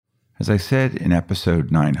As I said in episode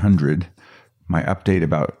 900, my update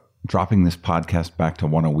about dropping this podcast back to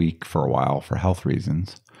one a week for a while for health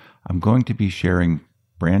reasons, I'm going to be sharing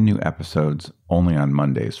brand new episodes only on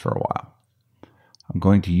Mondays for a while. I'm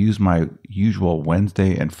going to use my usual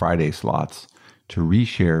Wednesday and Friday slots to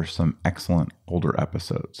reshare some excellent older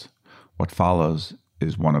episodes. What follows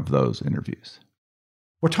is one of those interviews.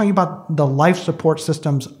 We're talking about the life support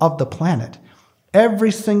systems of the planet.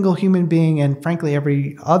 Every single human being, and frankly,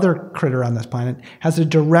 every other critter on this planet, has a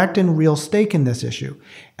direct and real stake in this issue.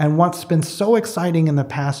 And what's been so exciting in the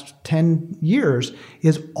past 10 years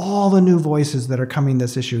is all the new voices that are coming to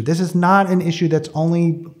this issue. This is not an issue that's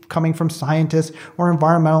only coming from scientists or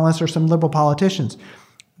environmentalists or some liberal politicians.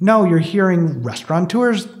 No, you're hearing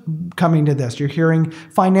restaurateurs coming to this. You're hearing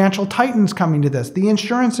financial titans coming to this. The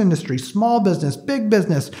insurance industry, small business, big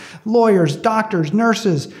business, lawyers, doctors,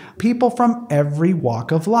 nurses, people from every walk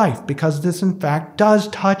of life, because this, in fact, does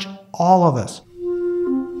touch all of us.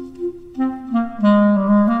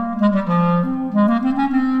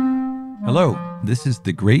 Hello, this is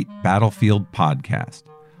the Great Battlefield Podcast.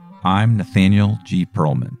 I'm Nathaniel G.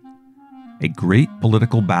 Perlman. A great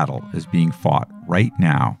political battle is being fought right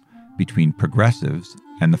now between progressives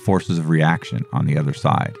and the forces of reaction on the other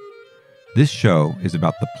side. This show is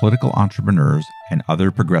about the political entrepreneurs and other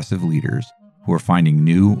progressive leaders who are finding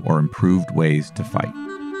new or improved ways to fight.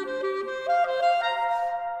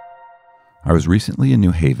 I was recently in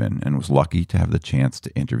New Haven and was lucky to have the chance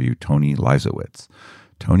to interview Tony Leiserowitz.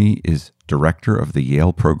 Tony is director of the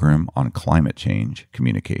Yale Program on Climate Change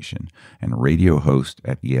Communication and radio host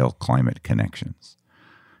at Yale Climate Connections.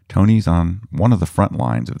 Tony's on one of the front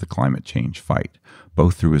lines of the climate change fight,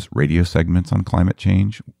 both through his radio segments on climate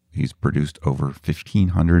change. He's produced over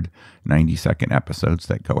 1,500 90-second episodes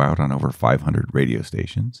that go out on over 500 radio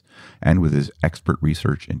stations, and with his expert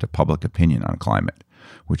research into public opinion on climate,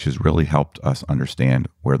 which has really helped us understand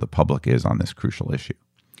where the public is on this crucial issue.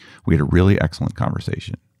 We had a really excellent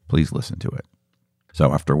conversation. Please listen to it.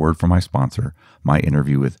 So after a word from my sponsor, my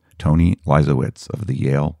interview with Tony Leiserowitz of the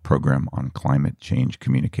Yale Program on Climate Change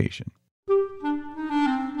Communication.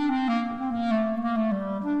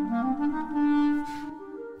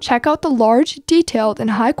 Check out the large, detailed, and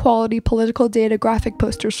high-quality political data graphic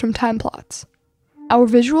posters from Time Plots. Our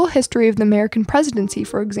visual history of the American presidency,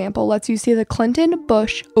 for example, lets you see the Clinton,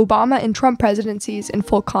 Bush, Obama, and Trump presidencies in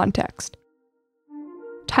full context.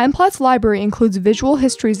 Time Plots library includes visual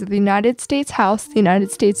histories of the United States House, the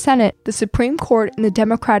United States Senate, the Supreme Court, and the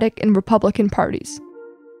Democratic and Republican parties.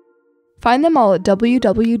 Find them all at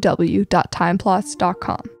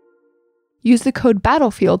www.timeplots.com. Use the code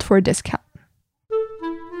BATTLEFIELD for a discount.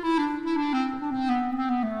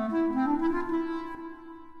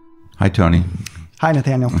 Hi, Tony. Hi,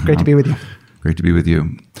 Nathaniel. Great to be with you. Great to be with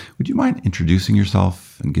you. Would you mind introducing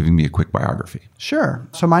yourself and giving me a quick biography? Sure.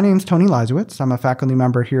 So my name's Tony Leiserowitz. I'm a faculty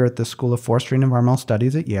member here at the School of Forestry and Environmental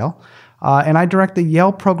Studies at Yale. And I direct the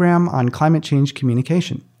Yale Program on Climate Change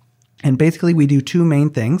Communication. And basically, we do two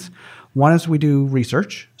main things. One is we do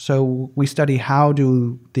research. So we study how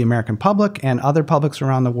do the American public and other publics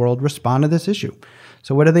around the world respond to this issue.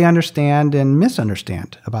 So what do they understand and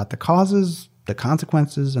misunderstand about the causes, the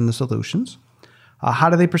consequences, and the solutions?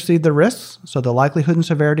 How do they perceive the risks? So the likelihood and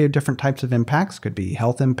severity of different types of impacts could be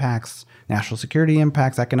health impacts, national security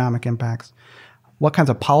impacts, economic impacts. What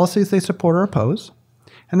kinds of policies they support or oppose.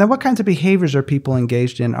 And then what kinds of behaviors are people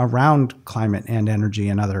engaged in around climate and energy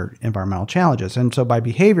and other environmental challenges. And so by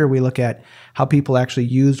behavior, we look at how people actually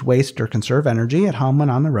use, waste, or conserve energy at home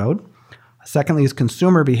and on the road. Secondly is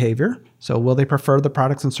consumer behavior. So will they prefer the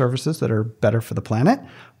products and services that are better for the planet?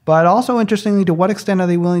 But also, interestingly, to what extent are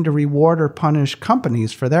they willing to reward or punish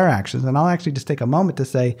companies for their actions? And I'll actually just take a moment to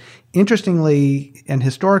say, interestingly and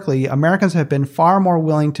historically, Americans have been far more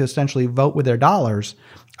willing to essentially vote with their dollars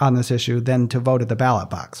on this issue than to vote at the ballot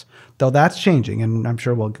box. Though that's changing, and I'm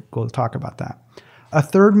sure we'll talk about that. A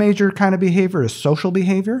third major kind of behavior is social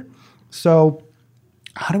behavior. So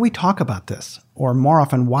how do we talk about this? Or more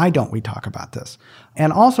often, why don't we talk about this?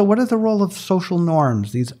 And also, what is the role of social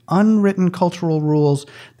norms, these unwritten cultural rules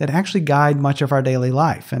that actually guide much of our daily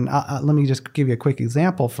life? And let me just give you a quick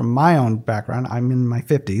example from my own background. I'm in my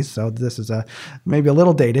 50s, so this is maybe a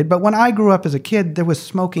little dated. But when I grew up as a kid, there was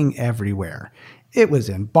smoking everywhere. It was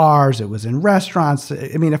in bars, it was in restaurants.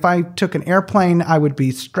 I mean, if I took an airplane, I would be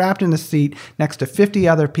strapped in a seat next to 50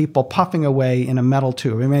 other people puffing away in a metal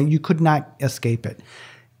tube. I mean, you could not escape it.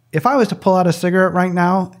 If I was to pull out a cigarette right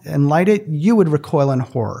now and light it, you would recoil in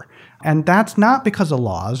horror. And that's not because of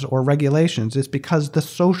laws or regulations. It's because the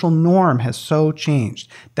social norm has so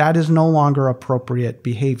changed. That is no longer appropriate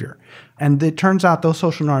behavior. And it turns out those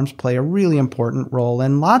social norms play a really important role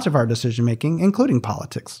in lots of our decision-making, including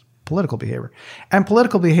politics, political behavior. And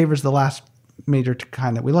political behavior is the last major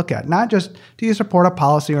kind that we look at. Not just do you support a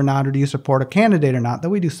policy or not, or do you support a candidate or not, though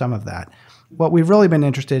we do some of that. What we've really been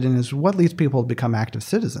interested in is what leads people to become active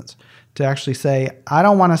citizens, to actually say, I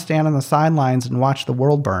don't want to stand on the sidelines and watch the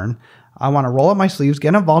world burn. I want to roll up my sleeves,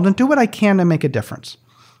 get involved, and do what I can to make a difference.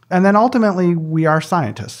 And then ultimately, we are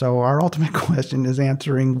scientists. So our ultimate question is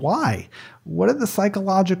answering why. What are the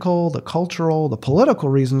psychological, the cultural, the political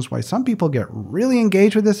reasons why some people get really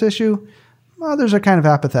engaged with this issue? Others are kind of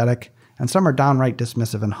apathetic, and some are downright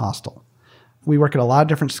dismissive and hostile. We work at a lot of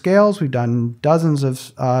different scales. We've done dozens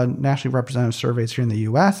of nationally representative surveys here in the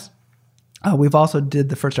U.S. We've also did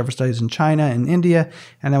the first ever studies in China and India,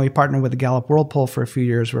 and then we partnered with the Gallup World Poll for a few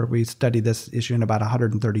years where we studied this issue in about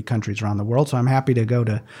 130 countries around the world. So I'm happy to go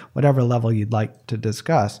to whatever level you'd like to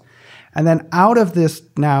discuss. And then out of this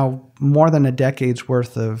now more than a decade's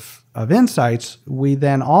worth of insights, we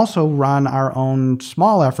then also run our own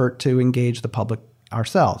small effort to engage the public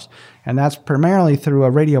ourselves. And that's primarily through a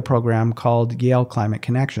radio program called Yale Climate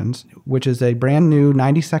Connections, which is a brand new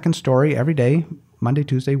 90-second story every day, Monday,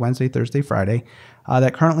 Tuesday, Wednesday, Thursday, Friday,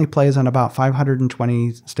 that currently plays on about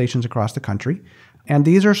 520 stations across the country. And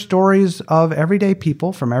these are stories of everyday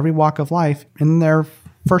people from every walk of life in their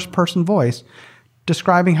first-person voice,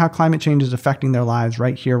 describing how climate change is affecting their lives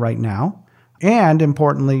right here, right now. And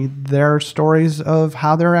importantly, their stories of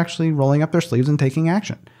how they're actually rolling up their sleeves and taking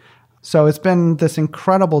action. So it's been this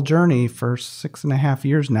incredible journey for 6.5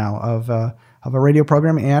 years now of a radio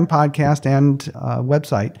program and podcast and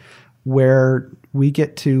website where we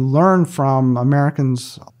get to learn from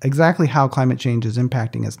Americans exactly how climate change is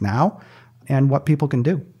impacting us now and what people can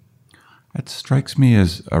do. It strikes me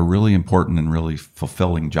as a really important and really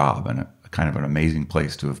fulfilling job and a kind of an amazing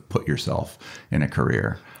place to have put yourself in a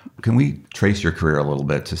career. Can we trace your career a little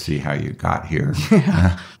bit to see how you got here?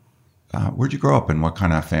 Yeah. Where'd you grow up and what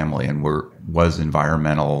kind of family, and was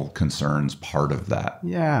environmental concerns part of that?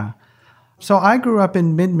 Yeah. So I grew up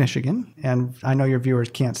in mid-Michigan, and I know your viewers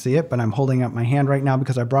can't see it, but I'm holding up my hand right now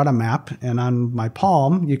because I brought a map, and on my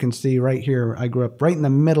palm, you can see right here, I grew up right in the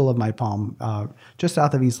middle of my palm, just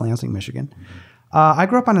south of East Lansing, Michigan. I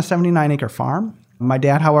grew up on a 79-acre farm. My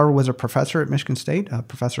dad, however, was a professor at Michigan State, a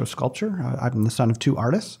professor of sculpture. I'm the son of two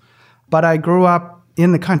artists. But I grew up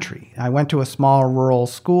in the country. I went to a small rural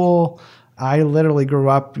school. I literally grew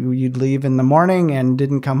up, you'd leave in the morning and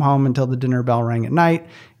didn't come home until the dinner bell rang at night.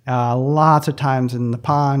 Lots of times in the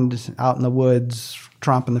pond, out in the woods,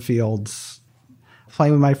 tromping the fields,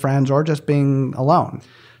 playing with my friends, or just being alone.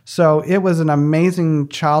 So it was an amazing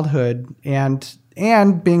childhood and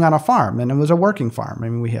being on a farm, and it was a working farm. I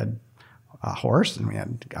mean, we had a horse, and we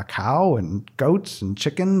had a cow, and goats, and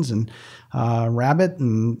chickens, and rabbit,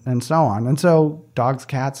 and so on. And so dogs,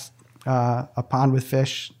 cats, a pond with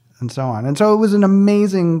fish, and so on. And so it was an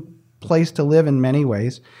amazing place to live in many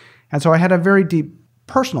ways. And so I had a very deep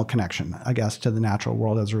personal connection, I guess, to the natural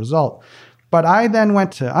world as a result. But I then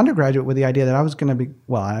went to undergraduate with the idea that I was going to be,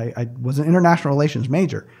 I was an international relations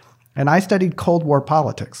major. And I studied Cold War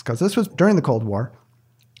politics because this was during the Cold War.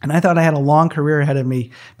 And I thought I had a long career ahead of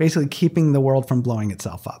me, basically keeping the world from blowing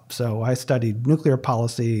itself up. So I studied nuclear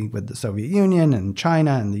policy with the Soviet Union and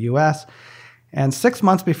China and the US. And 6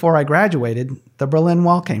 months before I graduated, the Berlin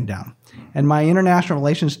Wall came down. And my international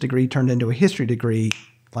relations degree turned into a history degree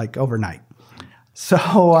like overnight.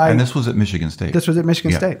 And this was at Michigan State? This was at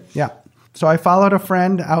Michigan State, yeah. So I followed a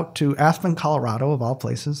friend out to Aspen, Colorado, of all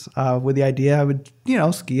places, with the idea I would,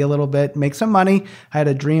 ski a little bit, make some money. I had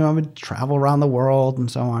a dream I would travel around the world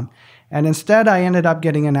and so on. And instead, I ended up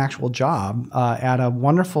getting an actual job at a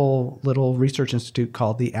wonderful little research institute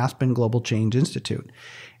called the Aspen Global Change Institute.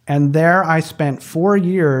 And there I spent 4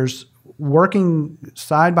 years working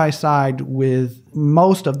side by side with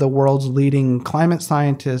most of the world's leading climate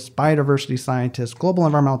scientists, biodiversity scientists, global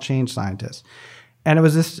environmental change scientists. And it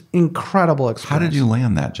was this incredible experience. How did you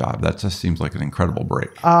land that job? That just seems like an incredible break.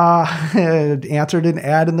 Answered an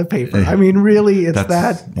ad in the paper. I mean, really, it's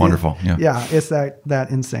That's wonderful. It's that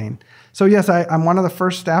insane. So yes, I'm one of the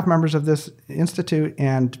first staff members of this institute.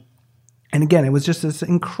 And again, it was just this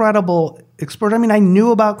incredible experience. I mean, I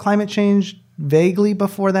knew about climate change vaguely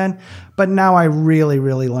before then, but now I really,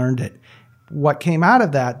 really learned it. What came out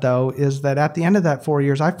of that, though, is that at the end of that 4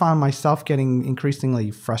 years, I found myself getting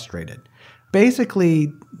increasingly frustrated.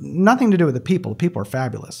 Basically, nothing to do with the people. The people are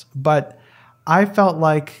fabulous. But I felt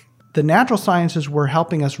like the natural sciences were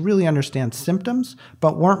helping us really understand symptoms,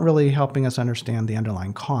 but weren't really helping us understand the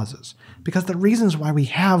underlying causes. Because the reasons why we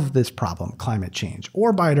have this problem, climate change,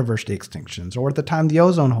 or biodiversity extinctions, or at the time the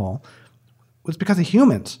ozone hole, was because of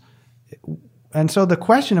humans. And so the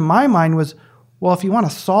question in my mind was, well, if you want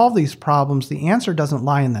to solve these problems, the answer doesn't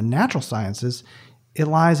lie in the natural sciences, it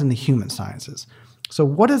lies in the human sciences. So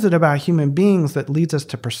what is it about human beings that leads us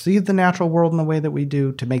to perceive the natural world in the way that we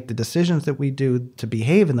do, to make the decisions that we do, to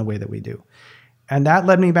behave in the way that we do? And that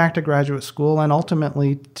led me back to graduate school and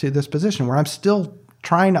ultimately to this position where I'm still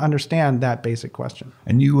trying to understand that basic question.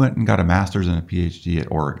 And you went and got a master's and a PhD at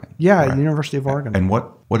Oregon. Yeah, right? at the University of Oregon. And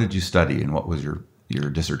what did you study and what was your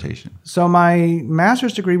dissertation? So my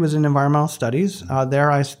master's degree was in environmental studies. There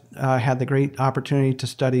I had the great opportunity to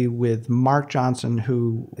study with Mark Johnson,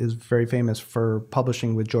 who is very famous for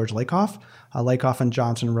publishing with George Lakoff. Lakoff and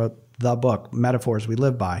Johnson wrote the book, Metaphors We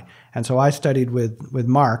Live By. And so I studied with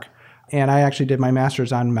Mark, and I actually did my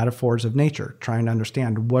master's on metaphors of nature, trying to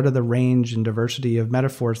understand what are the range and diversity of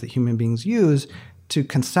metaphors that human beings use to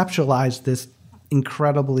conceptualize this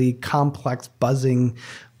incredibly complex, buzzing,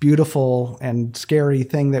 beautiful and scary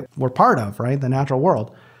thing that we're part of, right? The natural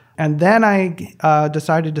world. And then I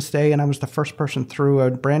decided to stay, and I was the first person through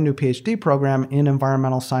a brand new PhD program in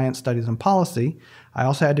environmental science studies and policy. I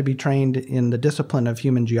also had to be trained in the discipline of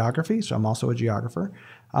human geography, so I'm also a geographer.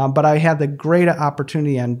 But I had the great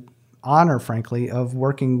opportunity and honor, frankly, of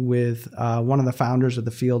working with one of the founders of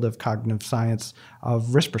the field of cognitive science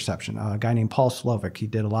of risk perception, a guy named Paul Slovic. He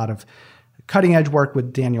did a lot of cutting-edge work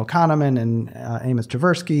with Daniel Kahneman and Amos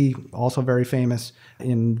Tversky, also very famous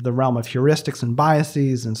in the realm of heuristics and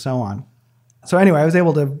biases and so on. So anyway, I was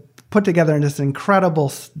able to put together this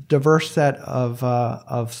incredible, diverse set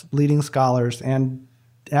of leading scholars and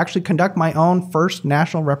actually conduct my own first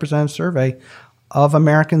national representative survey of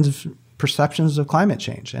Americans' perceptions of climate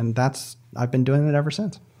change. And I've been doing it ever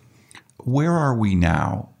since. Where are we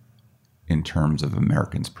now in terms of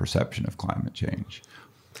Americans' perception of climate change?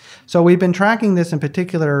 So we've been tracking this in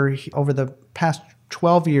particular over the past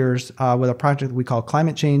 12 years with a project we call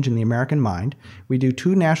Climate Change in the American Mind. We do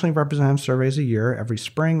 2 nationally representative surveys a year, every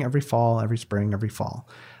spring, every fall, every spring, every fall.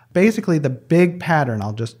 Basically, the big pattern,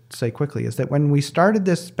 I'll just say quickly, is that when we started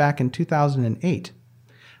this back in 2008,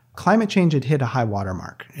 climate change had hit a high water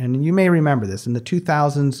mark. And you may remember this. In the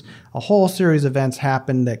 2000s, a whole series of events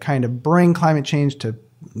happened that kind of bring climate change to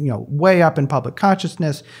way up in public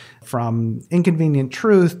consciousness, from Inconvenient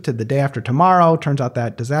Truth to The Day After Tomorrow. Turns out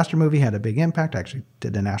that disaster movie had a big impact. I actually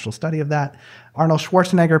did a national study of that. Arnold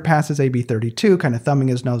Schwarzenegger passes AB 32, kind of thumbing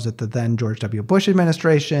his nose at the then George W. Bush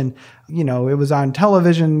administration. It was on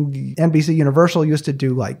television. NBC Universal used to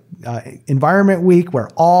do Environment Week, where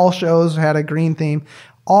all shows had a green theme,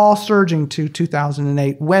 all surging to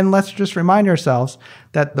 2008, when let's just remind ourselves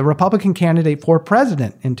that the Republican candidate for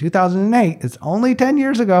president in 2008, it's only 10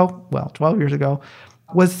 years ago, 12 years ago,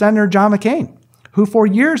 was Senator John McCain, who for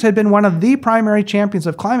years had been one of the primary champions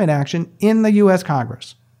of climate action in the U.S.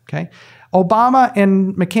 Congress. Okay, Obama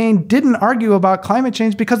and McCain didn't argue about climate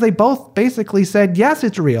change because they both basically said, yes,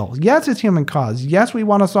 it's real. Yes, it's human cause. Yes, we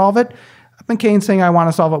want to solve it. McCain saying, I want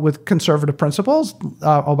to solve it with conservative principles.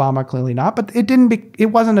 Obama clearly not, but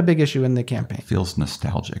it wasn't a big issue in the campaign. It feels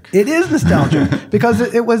nostalgic. It is nostalgic because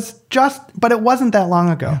it wasn't that long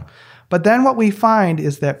ago. Yeah. But then what we find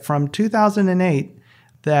is that from 2008,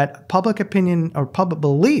 that public opinion or public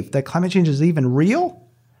belief that climate change is even real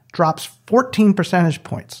drops 14 percentage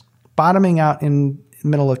points, bottoming out in the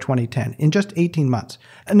middle of 2010 in just 18 months.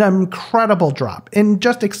 An incredible drop in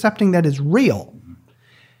just accepting that it's real.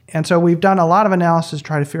 And so we've done a lot of analysis to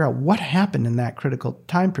try to figure out what happened in that critical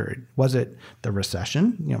time period. Was it the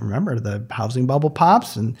recession? Remember the housing bubble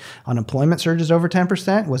pops and unemployment surges over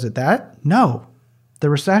 10%? Was it that? No. The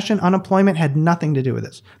recession, unemployment had nothing to do with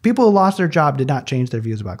this. People who lost their job did not change their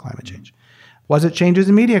views about climate change. Was it changes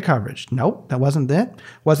in media coverage? Nope, that wasn't it.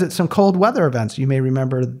 Was it some cold weather events? You may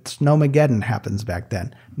remember Snowmageddon happens back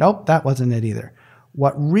then. Nope, that wasn't it either.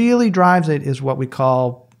 What really drives it is what we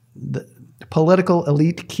call the political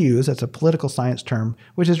elite cues. That's a political science term,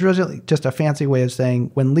 which is really just a fancy way of saying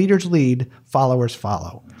when leaders lead, followers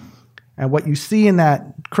follow. And what you see in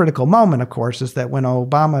that critical moment, of course, is that when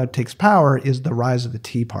Obama takes power is the rise of the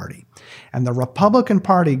Tea Party. And the Republican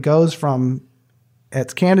Party goes from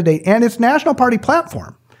its candidate and its national party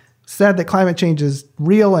platform said that climate change is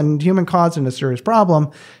real and human caused and a serious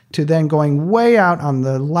problem, to then going way out on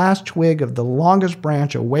the last twig of the longest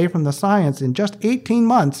branch away from the science in just 18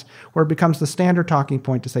 months, where it becomes the standard talking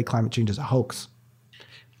point to say climate change is a hoax.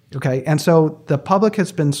 Okay, and so the public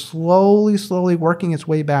has been slowly working its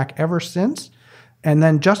way back ever since. And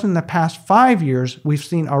then just in the past 5 years, we've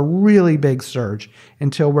seen a really big surge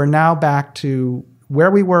until we're now back to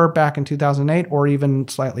where we were back in 2008 or even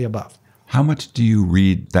slightly above. How much do you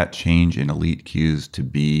read that change in elite cues to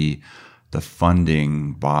be the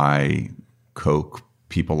funding by Koch,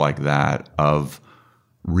 people like that of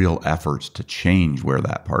real efforts to change where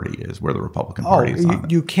that party is, where the Republican Party is on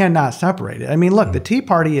it. You cannot separate it. I mean, look, the Tea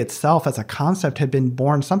Party itself as a concept had been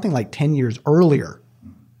born something like 10 years earlier.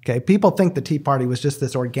 Okay, people think the Tea Party was just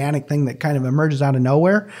this organic thing that kind of emerges out of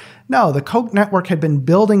nowhere. No, the Koch network had been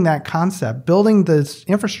building that concept, building this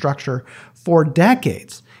infrastructure for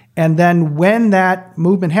decades. And then when that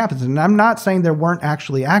movement happens, and I'm not saying there weren't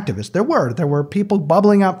actually activists. There were people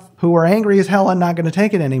bubbling up who were angry as hell and not going to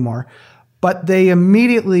take it anymore. But they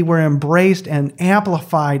immediately were embraced and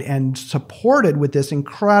amplified and supported with this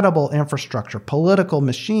incredible infrastructure, political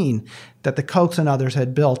machine that the Kochs and others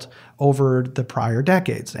had built over the prior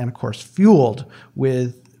decades. And of course, fueled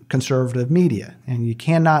with conservative media. And you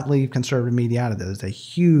cannot leave conservative media out of this. It's a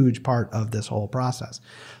huge part of this whole process.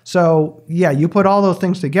 So yeah, you put all those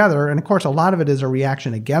things together. And of course, a lot of it is a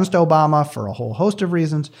reaction against Obama for a whole host of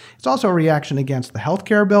reasons. It's also a reaction against the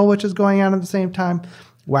healthcare bill, which is going on at the same time.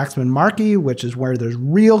 Waxman-Markey, which is where there's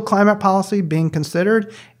real climate policy being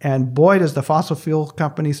considered. And boy, does the fossil fuel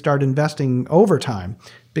companies start investing overtime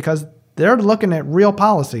because they're looking at real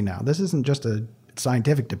policy now. This isn't just a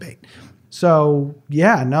scientific debate. So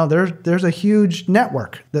yeah, no, there's a huge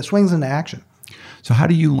network that swings into action. So how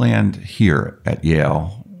do you land here at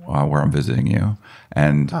Yale, where I'm visiting you?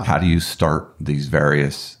 And how do you start these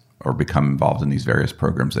various or become involved in these various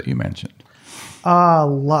programs that you mentioned?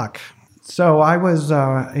 Luck. So I was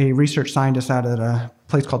a research scientist out at a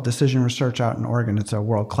place called Decision Research out in Oregon. It's a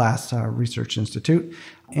world-class research institute,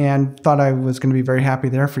 and thought I was going to be very happy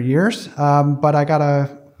there for years. But I got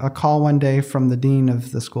a call one day from the dean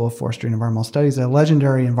of the School of Forestry and Environmental Studies, a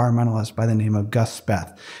legendary environmentalist by the name of Gus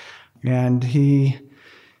Speth. And he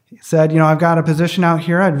said, I've got a position out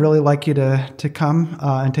here. I'd really like you to come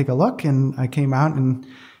and take a look. And I came out, and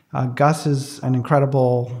Gus is an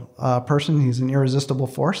incredible person. He's an irresistible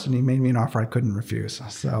force, and he made me an offer I couldn't refuse.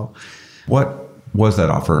 So, what was that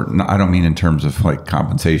offer? I don't mean in terms of like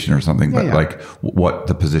compensation or something, but like what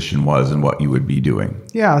the position was and what you would be doing.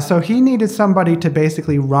 Yeah, so he needed somebody to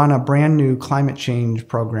basically run a brand new climate change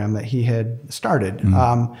program that he had started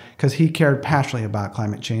because he cared passionately about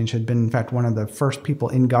climate change, had been, in fact, one of the first people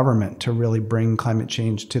in government to really bring climate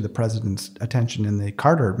change to the president's attention in the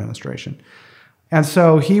Carter administration. And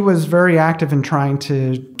so he was very active in trying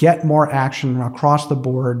to get more action across the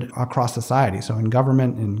board, across society. So in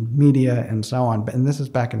government, in media, and so on. And this is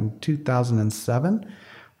back in 2007.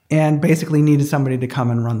 And basically needed somebody to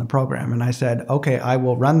come and run the program. And I said, okay, I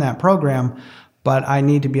will run that program, but I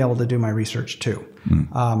need to be able to do my research too.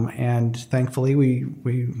 And thankfully, we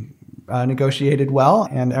negotiated well,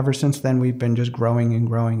 and ever since then we've been just growing and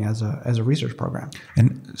growing as a research program.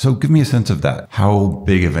 And so give me a sense of that. How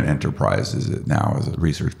big of an enterprise is it now as a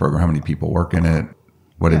research program? How many people work in it?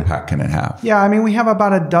 What impact can it have? Yeah, I mean, we have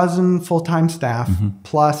about a dozen full-time staff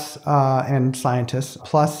plus and scientists,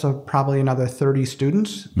 plus probably another 30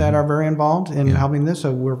 students that are very involved in helping this.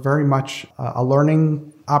 So we're very much a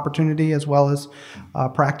learning opportunity as well as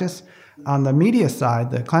practice. On the media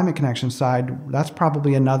side, the Climate Connection side, that's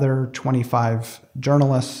probably another 25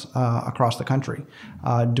 journalists across the country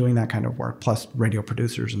doing that kind of work, plus radio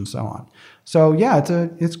producers and so on. So yeah,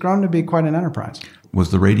 it's grown to be quite an enterprise.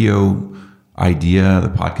 Was the radio idea, the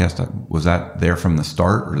podcast, was that there from the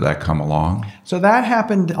start, or did that come along? So that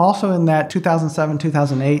happened also in that 2007,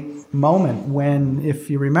 2008 moment when, if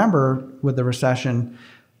you remember, with the recession,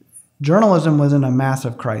 journalism was in a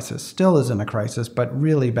massive crisis, still is in a crisis, but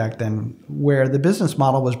really back then, where the business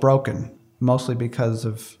model was broken, mostly because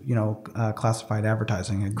of classified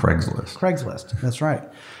advertising. And Craigslist, that's right.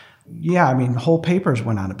 Yeah, I mean, whole papers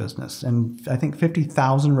went out of business, and I think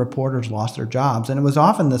 50,000 reporters lost their jobs, and it was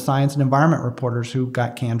often the science and environment reporters who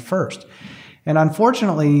got canned first. And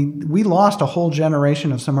unfortunately, we lost a whole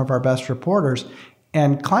generation of some of our best reporters.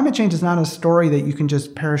 And climate change is not a story that you can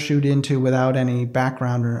just parachute into without any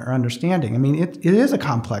background or understanding. I mean, it is a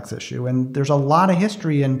complex issue, and there's a lot of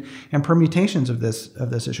history and permutations of this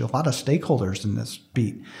issue, a lot of stakeholders in this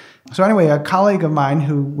beat. So anyway, a colleague of mine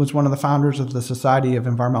who was one of the founders of the Society of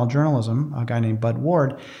Environmental Journalism, a guy named Bud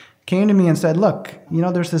Ward, came to me and said, look,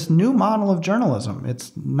 there's this new model of journalism.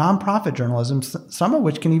 It's nonprofit journalism, some of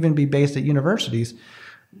which can even be based at universities.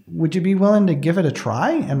 Would you be willing to give it a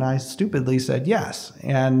try? And I stupidly said yes.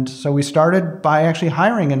 And so we started by actually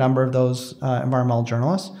hiring a number of those environmental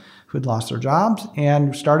journalists who had lost their jobs,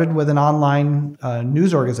 and started with an online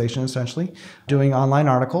news organization, essentially, doing online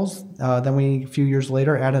articles. Then we, a few years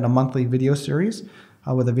later, added a monthly video series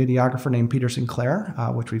with a videographer named Peter Sinclair,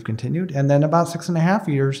 which we've continued. And then about 6.5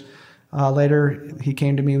 years later, he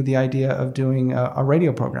came to me with the idea of doing a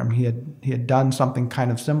radio program. He had done something kind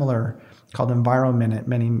of similar called EnviroMinute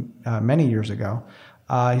many years ago.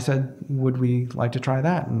 He said, would we like to try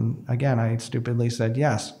that? And again, I stupidly said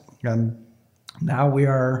yes. And now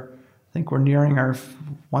I think we're nearing our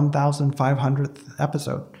 1,500th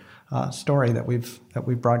episode story that we've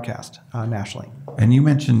broadcast nationally. And you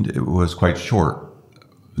mentioned it was quite short.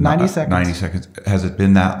 90 seconds. 90 seconds. Has it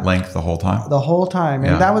been that length the whole time? The whole time.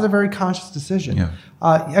 And that was a very conscious decision. Yeah.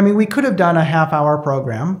 We could have done a half-hour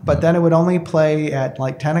program, but then it would only play at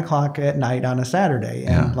like 10 o'clock at night on a Saturday.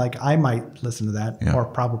 And I might listen to that or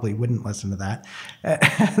probably wouldn't listen to that.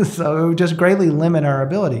 So it would just greatly limit our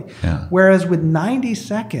ability. Yeah. Whereas with 90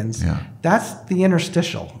 seconds, that's the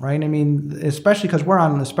interstitial, right? I mean, especially because we're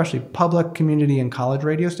on especially public, community, and college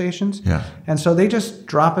radio stations. Yeah. And so they just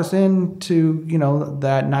drop us into,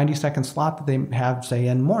 that 90-second slot that they have, say,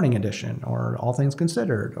 in Morning Edition or All Things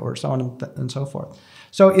Considered or so on and so forth.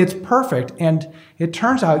 So it's perfect. And it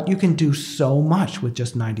turns out you can do so much with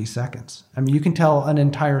just 90 seconds. I mean, you can tell an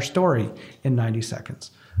entire story in 90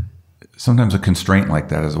 seconds. Sometimes a constraint like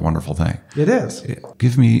that is a wonderful thing. It is.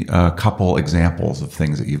 Give me a couple examples of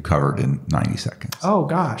things that you've covered in 90 seconds. Oh,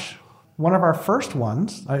 gosh. One of our first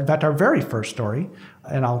ones, in fact, our very first story,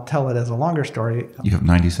 and I'll tell it as a longer story. You have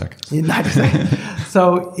 90 seconds. In 90 seconds.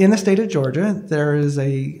 So in the state of Georgia, there is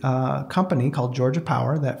a company called Georgia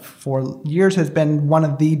Power that for years has been one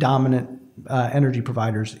of the dominant energy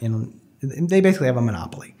providers they basically have a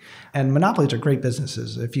monopoly. And monopolies are great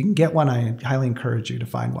businesses. If you can get one, I highly encourage you to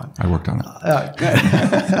find one. I worked on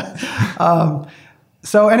it.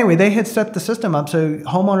 So anyway, they had set the system up so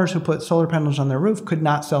homeowners who put solar panels on their roof could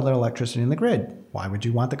not sell their electricity in the grid. Why would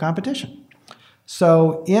you want the competition?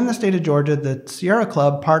 So in the state of Georgia, the Sierra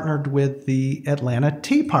Club partnered with the Atlanta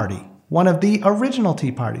Tea Party, one of the original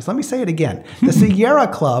Tea Parties. Let me say it again. The Sierra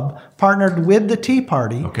Club partnered with the Tea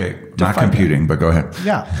Party. Okay, not computing, but go ahead.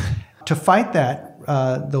 Yeah, to fight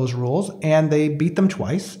those rules, and they beat them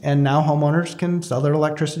twice, and now homeowners can sell their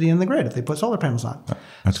electricity in the grid if they put solar panels on.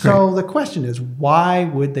 That's great. So the question is, why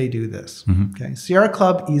would they do this? Mm-hmm. Okay, Sierra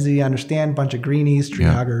Club, easy to understand, bunch of greenies, tree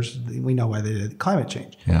huggers. We know why they did climate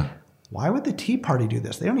change. Yeah. Why would the Tea Party do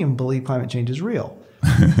this? They don't even believe climate change is real.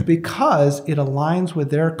 Because it aligns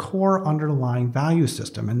with their core underlying value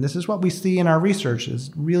system. And this is what we see in our research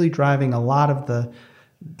is really driving a lot of the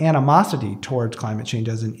animosity towards climate change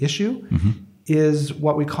as an issue, is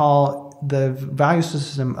what we call the value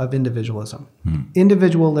system of individualism.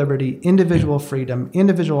 Individual liberty, individual freedom,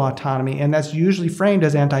 individual autonomy, and that's usually framed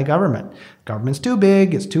as anti-government. Government's too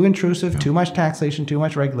big, it's too intrusive, too much taxation, too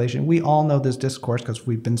much regulation. We all know this discourse because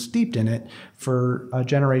we've been steeped in it for a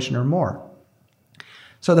generation or more.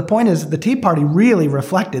 So the point is the Tea Party really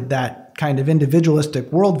reflected that kind of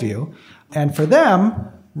individualistic worldview. And for them,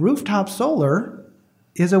 rooftop solar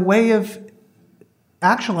is a way of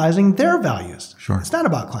actualizing their values. Sure. It's not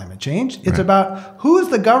about climate change. It's about who's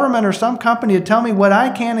the government or some company to tell me what I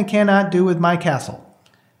can and cannot do with my castle.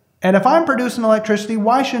 And if I'm producing electricity,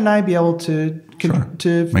 why shouldn't I be able to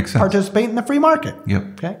participate in the free market? Yep.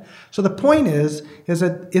 Okay. So the point is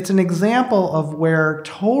that it's an example of where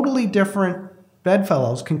totally different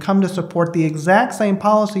bedfellows can come to support the exact same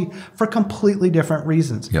policy for completely different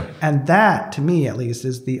reasons. Yep. And that, to me at least,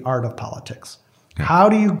 is the art of politics. Yep. How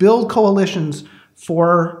do you build coalitions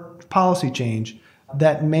for policy change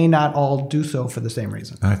that may not all do so for the same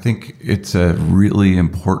reason? I think it's a really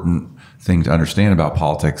important thing to understand about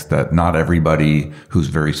politics that not everybody who's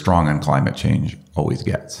very strong on climate change always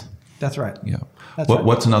gets. That's right. Yeah. Right.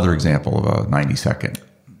 What's another example of a 90-second?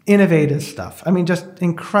 Innovative stuff. I mean, just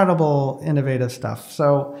incredible innovative stuff.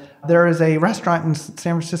 So there is a restaurant in San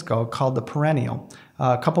Francisco called The Perennial.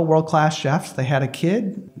 A couple world-class chefs. They had a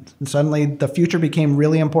kid. And suddenly the future became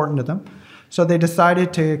really important to them. So they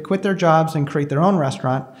decided to quit their jobs and create their own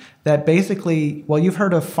restaurant that basically, well, you've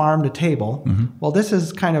heard of farm to table. Mm-hmm. Well, this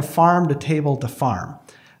is kind of farm to table to farm.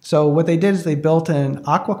 So what they did is they built an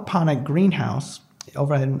aquaponic greenhouse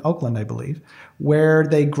over in Oakland, I believe, where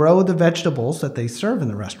they grow the vegetables that they serve in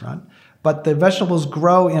the restaurant, but the vegetables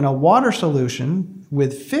grow in a water solution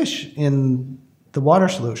with fish in the water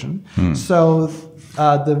solution. So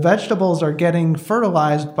the vegetables are getting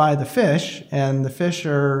fertilized by the fish, and the fish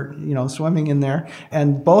are, swimming in there,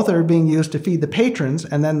 and both are being used to feed the patrons,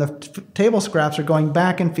 and then the table scraps are going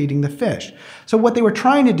back and feeding the fish. So what they were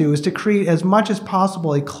trying to do is to create as much as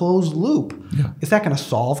possible a closed loop. Yeah. Is that going to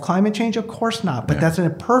solve climate change? Of course not. But that's a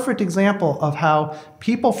perfect example of how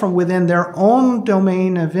people from within their own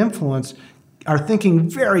domain of influence are thinking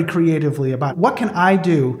very creatively about what can I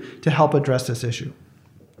do to help address this issue.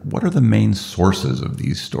 What are the main sources of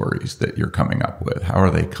these stories that you're coming up with? How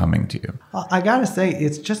are they coming to you? Well, I got to say,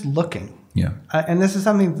 it's just looking. Yeah. And this is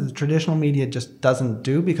something that the traditional media just doesn't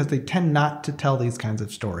do because they tend not to tell these kinds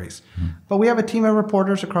of stories. But we have a team of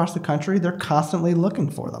reporters across the country. They're constantly looking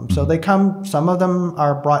for them. So they come, some of them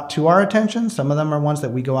are brought to our attention. Some of them are ones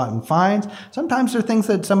that we go out and find. Sometimes they're things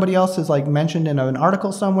that somebody else has like mentioned in an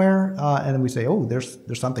article somewhere. And then we say, oh, there's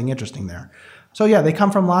something interesting there. So yeah, they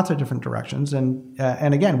come from lots of different directions. And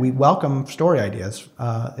again, we welcome story ideas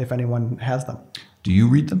if anyone has them. Do you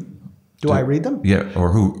read them? Do I read them? Yeah,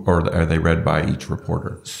 or are they read by each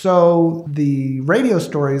reporter? So the radio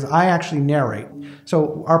stories I actually narrate.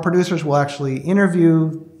 So our producers will actually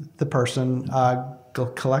interview the person,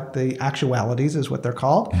 collect the actualities is what they're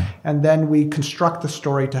called, and then we construct the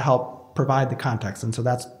story to help provide the context. And so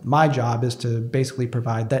that's my job, is to basically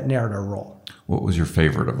provide that narrator role. What was your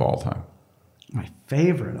favorite of all time? My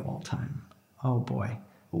favorite of all time? Oh boy.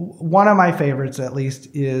 One of my favorites, at least,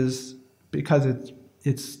 is because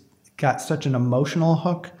it's got such an emotional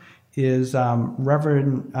hook, is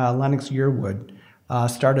Reverend Lennox Yearwood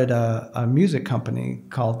started a music company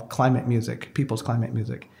called Climate Music, People's Climate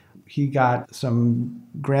Music. He got some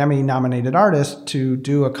Grammy-nominated artists to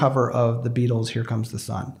do a cover of the Beatles' Here Comes the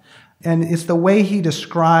Sun. And it's the way he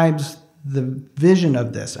describes the vision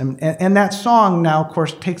of this. And that song now, of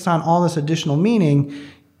course, takes on all this additional meaning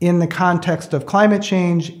in the context of climate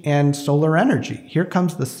change and solar energy. Here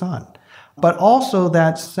comes the sun. But also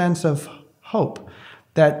that sense of hope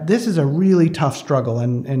that this is a really tough struggle.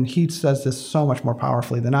 And he says this so much more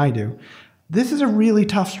powerfully than I do. This is a really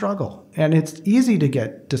tough struggle. And it's easy to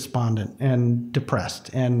get despondent and depressed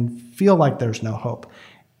and feel like there's no hope.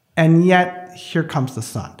 And yet, here comes the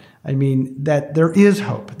sun. I mean, that there is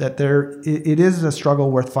hope, that it is a struggle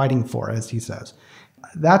worth fighting for, as he says.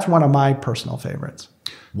 That's one of my personal favorites.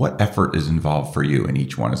 What effort is involved for you in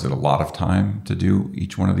each one? Is it a lot of time to do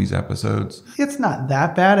each one of these episodes? It's not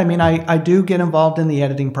that bad. I mean, I do get involved in the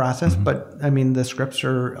editing process, but I mean, the scripts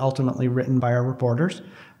are ultimately written by our reporters.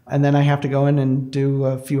 And then I have to go in and do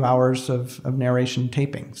a few hours of narration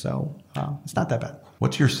taping. So it's not that bad.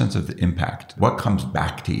 What's your sense of the impact? What comes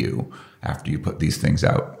back to you after you put these things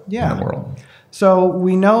out in the world? So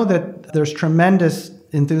we know that there's tremendous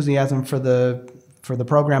enthusiasm for the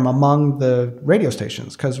program among the radio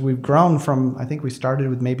stations, because we've grown from, I think we started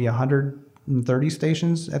with maybe 130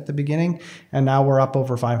 stations at the beginning, and now we're up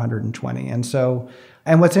over 520.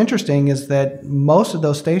 And what's interesting is that most of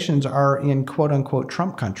those stations are in quote unquote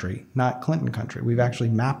Trump country, not Clinton country. We've actually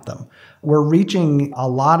mapped them. We're reaching a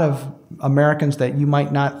lot of Americans that you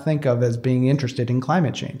might not think of as being interested in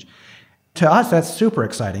climate change. To us, that's super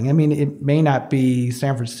exciting. I mean, it may not be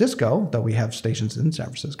San Francisco, though we have stations in San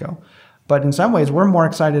Francisco, but in some ways, we're more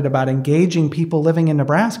excited about engaging people living in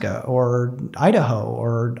Nebraska or Idaho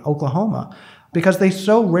or Oklahoma, because they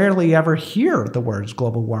so rarely ever hear the words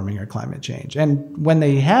global warming or climate change. And when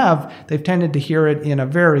they have, they've tended to hear it in a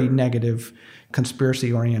very negative,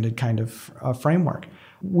 conspiracy-oriented kind of framework.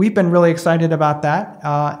 We've been really excited about that.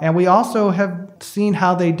 And we also have seen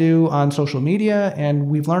how they do on social media, and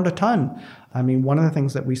we've learned a ton. I mean, one of the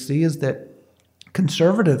things that we see is that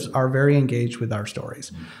conservatives are very engaged with our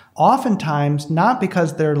stories. Oftentimes, not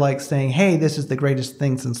because they're like saying, hey, this is the greatest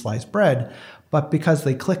thing since sliced bread, but because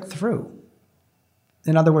they click through.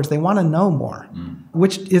 In other words, they want to know more,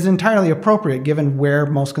 which is entirely appropriate given where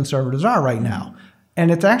most conservatives are right now. And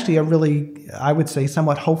it's actually a really, I would say,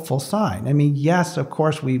 somewhat hopeful sign. I mean, yes, of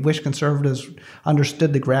course, we wish conservatives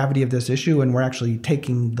understood the gravity of this issue and were actually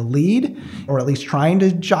taking the lead, or at least trying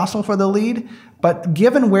to jostle for the lead. But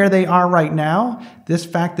given where they are right now, this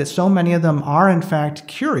fact that so many of them are, in fact,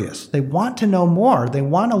 curious, they want to know more, they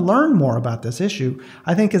want to learn more about this issue,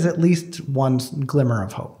 I think is at least one glimmer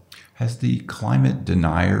of hope. Has the climate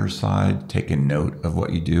denier side taken note of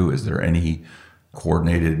what you do? Is there any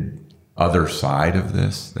coordinated other side of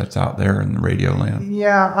this that's out there in the radio land?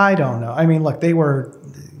 Yeah, I don't know. I mean, look, they were,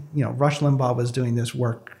 Rush Limbaugh was doing this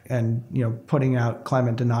work and, putting out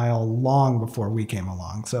climate denial long before we came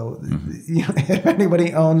along. So if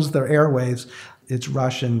anybody owns their airwaves, it's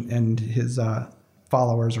Rush and his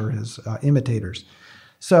followers or his imitators.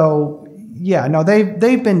 So yeah, no,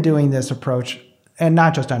 they've been doing this approach, and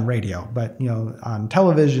not just on radio, but on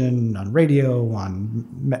television, on radio,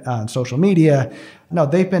 on social media. No,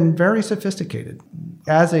 they've been very sophisticated.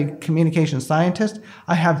 As a communications scientist,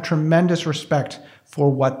 I have tremendous respect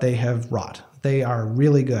for what they have wrought. They are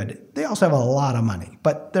really good. They also have a lot of money,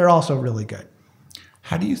 but they're also really good.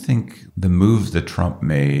 How do you think the moves that Trump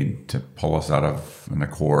made to pull us out of an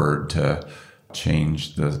accord, to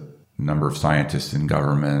change the number of scientists in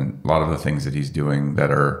government, a lot of the things that he's doing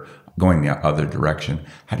that are going the other direction,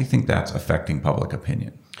 how do you think that's affecting public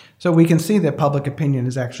opinion? So we can see that public opinion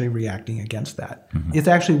is actually reacting against that. It's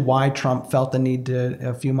actually why Trump felt the need to,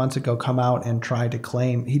 a few months ago, come out and try to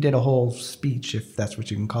claim, he did a whole speech, if that's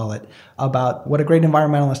what you can call it, about what a great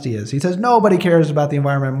environmentalist he is. He says, nobody cares about the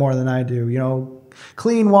environment more than I do. You know,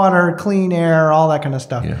 clean water, clean air, all that kind of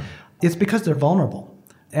stuff. Yeah. It's because they're vulnerable.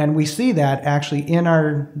 And we see that actually in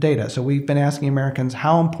our data. So we've been asking Americans,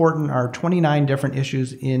 how important are 29 different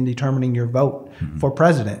issues in determining your vote for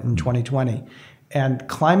president in 2020? And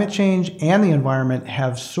climate change and the environment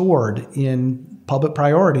have soared in public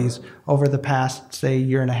priorities over the past, say,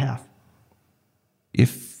 year and a half.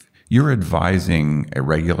 If you're advising a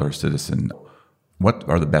regular citizen, what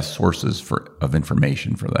are the best sources of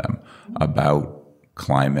information for them about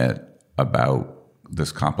climate, about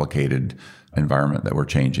this complicated environment that we're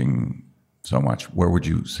changing so much? Where would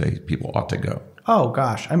you say people ought to go? Oh,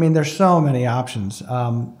 gosh. I mean, there's so many options.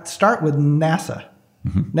 Start with NASA.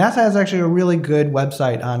 NASA has actually a really good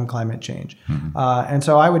website on climate change. And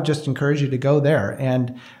so I would just encourage you to go there.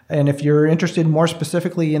 And if you're interested more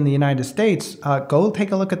specifically in the United States, go take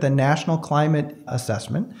a look at the National Climate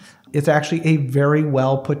Assessment. It's actually a very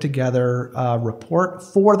well put together report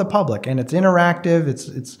for the public, and it's interactive.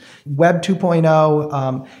 It's Web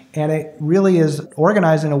 2.0, and it really is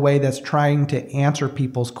organized in a way that's trying to answer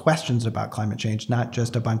people's questions about climate change, not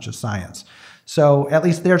just a bunch of science. So at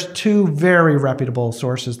least there's two very reputable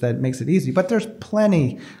sources that makes it easy, but there's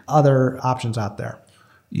plenty other options out there.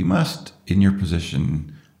 You must, in your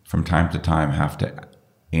position, from time to time, have to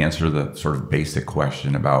answer the sort of basic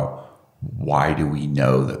question about why do we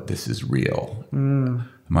know that this is real?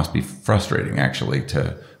 It must be frustrating, actually,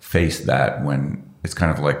 to face that when it's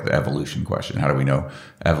kind of like the evolution question. How do we know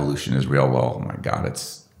evolution is real? Well, oh my God,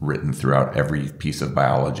 it's written throughout every piece of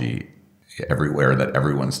biology everywhere that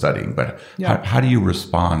everyone's studying. But how do you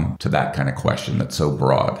respond to that kind of question that's so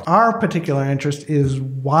broad? Our particular interest is,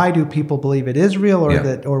 why do people believe it is real,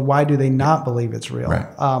 or why do they not believe it's real? Right.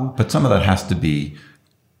 But some of that has to be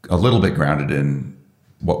a little bit grounded in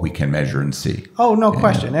what we can measure and see. Oh, no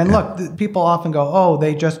question. And look, people often go, oh,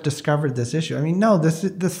 they just discovered this issue. I mean, no,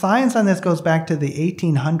 the science on this goes back to the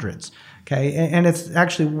 1800s, okay? And it's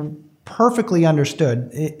actually perfectly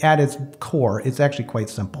understood at its core. It's actually quite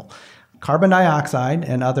simple. Carbon dioxide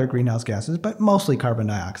and other greenhouse gases, but mostly carbon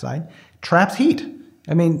dioxide, traps heat.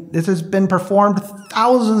 I mean, this has been performed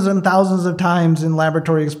thousands and thousands of times in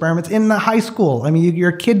laboratory experiments in the high school. I mean,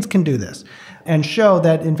 your kids can do this and show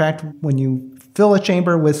that, in fact, when you fill a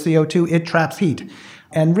chamber with CO2, it traps heat.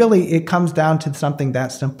 And really, it comes down to something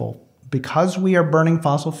that simple. Because we are burning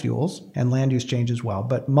fossil fuels, and land use change as well,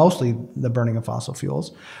 but mostly the burning of fossil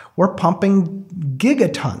fuels, we're pumping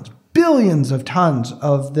gigatons, billions of tons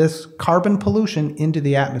of this carbon pollution into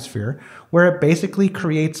the atmosphere, where it basically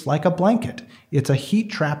creates like a blanket. It's a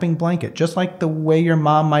heat-trapping blanket, just like the way your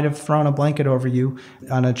mom might have thrown a blanket over you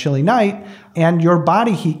on a chilly night, and your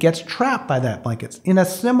body heat gets trapped by that blanket. In a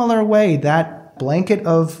similar way, that blanket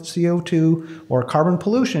of CO2 or carbon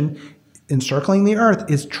pollution encircling the Earth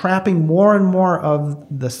is trapping more and more of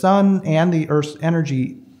the sun and the Earth's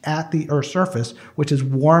energy at the Earth's surface, which is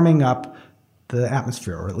warming up the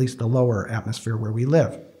atmosphere, or at least the lower atmosphere where we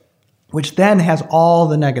live, which then has all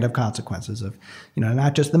the negative consequences of,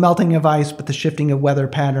 not just the melting of ice, but the shifting of weather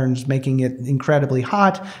patterns, making it incredibly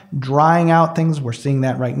hot, drying out things. We're seeing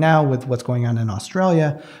that right now with what's going on in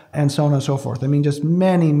Australia, and so on and so forth. I mean, just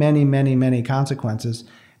many, many, many, many consequences.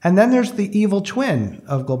 And then there's the evil twin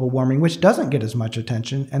of global warming, which doesn't get as much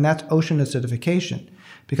attention, and that's ocean acidification.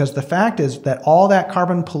 Because the fact is that all that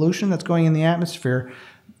carbon pollution that's going in the atmosphere,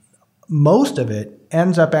 most of it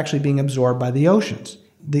ends up actually being absorbed by the oceans.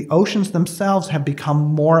 The oceans themselves have become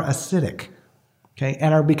more acidic, okay,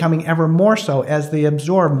 and are becoming ever more so as they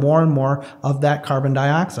absorb more and more of that carbon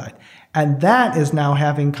dioxide. And that is now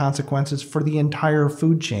having consequences for the entire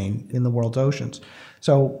food chain in the world's oceans.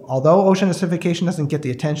 So although ocean acidification doesn't get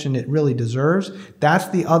the attention it really deserves, that's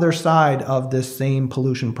the other side of this same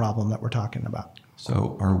pollution problem that we're talking about.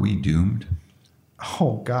 So are we doomed?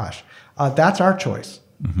 Oh, gosh. That's our choice.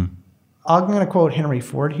 I'm going to quote Henry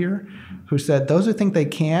Ford here, who said, those who think they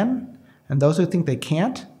can and those who think they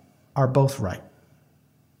can't are both right.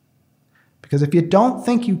 Because if you don't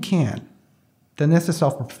think you can, then this is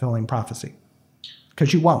self-fulfilling prophecy,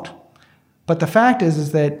 because you won't. But the fact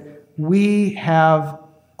is that we have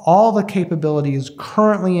all the capabilities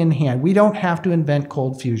currently in hand. We don't have to invent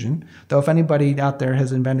cold fusion, though if anybody out there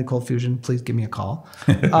has invented cold fusion, please give me a call.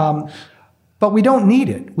 But we don't need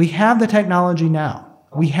it. We have the technology now.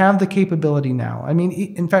 We have the capability now. I mean,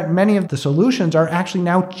 in fact, many of the solutions are actually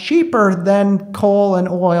now cheaper than coal and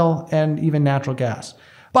oil and even natural gas.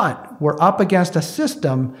 But we're up against a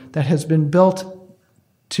system that has been built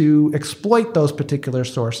to exploit those particular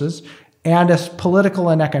sources, and a political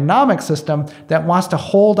and economic system that wants to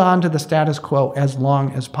hold on to the status quo as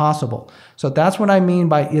long as possible. So that's what I mean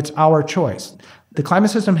by it's our choice. The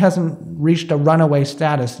climate system hasn't reached a runaway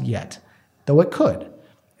status yet, though it could.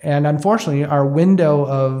 And unfortunately, our window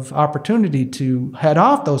of opportunity to head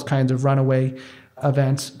off those kinds of runaway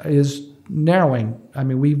events is narrowing. I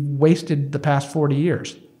mean, we've wasted the past 40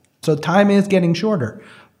 years. So time is getting shorter,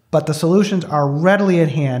 but the solutions are readily at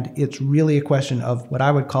hand. It's really a question of what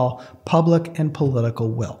I would call public and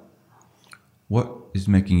political will. What is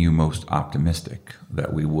making you most optimistic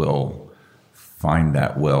that we will find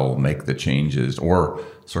that will, make the changes, or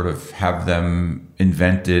sort of have them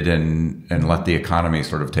invented and let the economy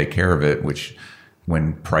sort of take care of it, which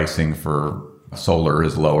when pricing for solar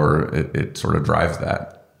is lower, it sort of drives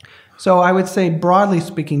that? So I would say, broadly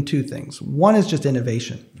speaking, two things. One is just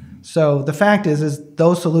innovation. So the fact is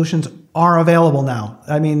those solutions are available now.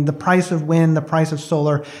 I mean, the price of wind, the price of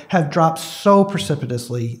solar have dropped so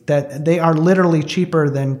precipitously that they are literally cheaper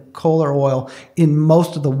than coal or oil in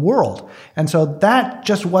most of the world. And so that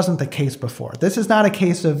just wasn't the case before. This is not a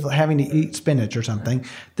case of having to eat spinach or something.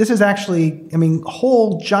 This is actually, I mean,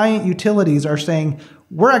 whole giant utilities are saying,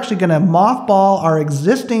 we're actually going to mothball our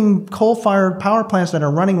existing coal-fired power plants that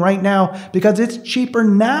are running right now because it's cheaper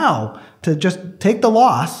now to just take the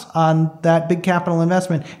loss on that big capital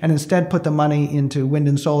investment and instead put the money into wind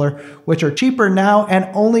and solar, which are cheaper now and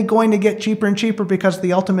only going to get cheaper and cheaper because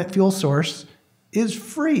the ultimate fuel source is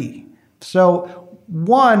free. So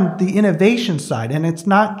one, the innovation side, and it's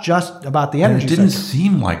not just about the energy sector. It didn't sector.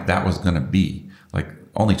 seem like that was going to be like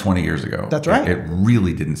only 20 years ago. That's right. It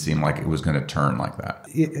really didn't seem like it was going to turn like that.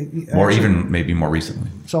 Or Actually, even maybe more recently.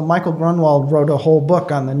 So Michael Grunwald wrote a whole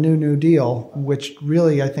book on the New Deal, which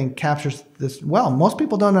really, I think, captures this well. Most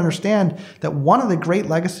people don't understand that one of the great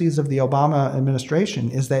legacies of the Obama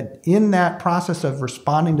administration is that in that process of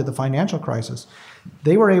responding to the financial crisis,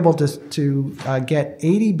 they were able to get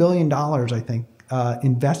 $80 billion, I think,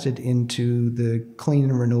 invested into the clean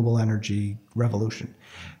and renewable energy revolution.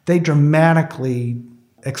 They dramatically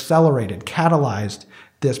accelerated, catalyzed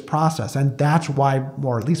this process. And that's why,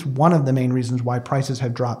 or at least one of the main reasons why prices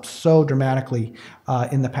have dropped so dramatically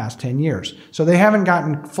in the past 10 years. So they haven't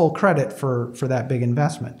gotten full credit for that big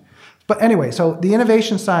investment. But anyway, so the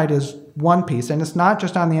innovation side is one piece, and it's not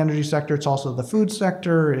just on the energy sector, it's also the food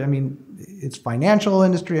sector. I mean, it's financial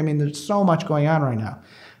industry. I mean, there's so much going on right now.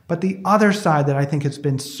 But the other side that I think has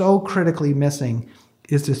been so critically missing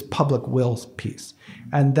is this public will piece.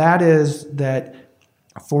 And that is that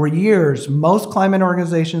for years, most climate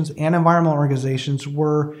organizations and environmental organizations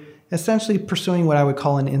were essentially pursuing what I would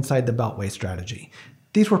call an inside the beltway strategy.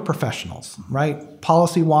 These were professionals, right?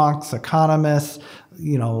 Policy wonks, economists,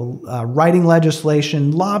 writing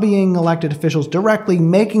legislation, lobbying elected officials directly,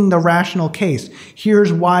 making the rational case.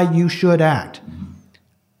 Here's why you should act.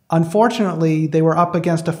 Unfortunately, they were up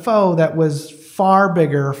against a foe that was far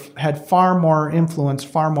bigger, had far more influence,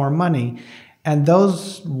 far more money. And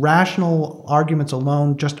those rational arguments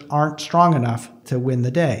alone just aren't strong enough to win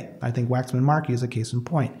the day. I think Waxman-Markey is a case in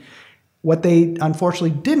point. What they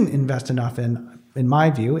unfortunately didn't invest enough in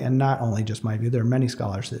my view, and not only just my view, there are many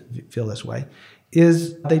scholars that feel this way,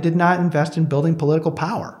 is they did not invest in building political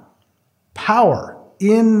power. Power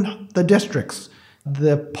in the districts,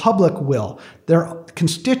 the public will. Their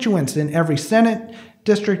constituents in every Senate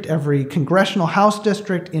district, every congressional House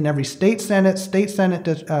district, in every state senate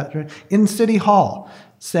in City Hall,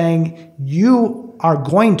 saying you are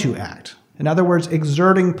going to act. In other words,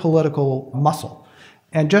 exerting political muscle.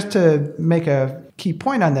 And just to make a key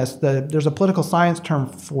point on this, there's a political science term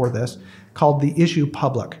for this called the issue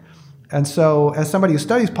public. And so as somebody who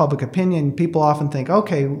studies public opinion, people often think,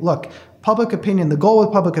 okay, look, public opinion, the goal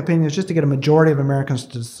with public opinion is just to get a majority of Americans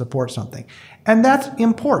to support something. And that's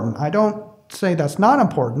important. I don't say that's not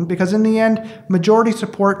important, because in the end, majority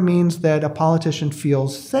support means that a politician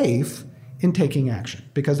feels safe in taking action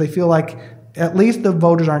because they feel like at least the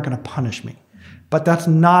voters aren't going to punish me. But that's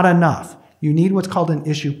not enough. You need what's called an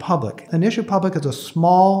issue public. An issue public is a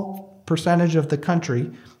small percentage of the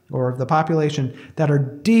country or of the population that are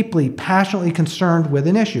deeply, passionately concerned with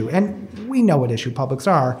an issue. And we know what issue publics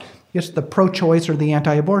are. It's the pro-choice or the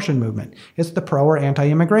anti-abortion movement. It's the pro or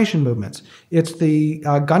anti-immigration movements. It's the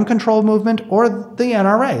gun control movement or the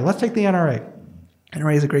NRA. Let's take the NRA.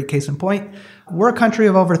 NRA is a great case in point. We're a country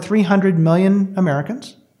of over 300 million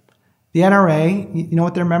Americans. The NRA, you know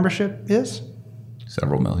what their membership is?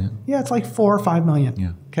 Several million. Yeah, it's like 4 or 5 million.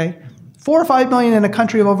 Yeah. Okay? 4 or 5 million in a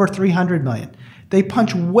country of over 300 million. They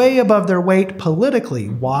punch way above their weight politically.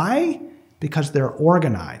 Why? Because they're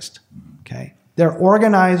organized. Okay? They're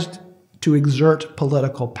organized to exert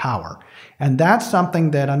political power. And that's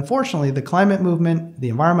something that, unfortunately, the climate movement, the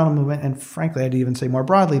environmental movement, and frankly, I'd even say more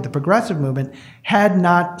broadly, the progressive movement had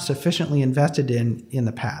not sufficiently invested in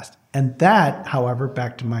the past. And that, however,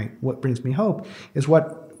 back to what brings me hope, is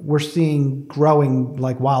what we're seeing growing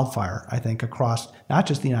like wildfire, I think, across not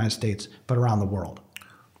just the United States, but around the world.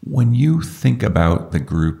 When you think about the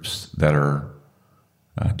groups that are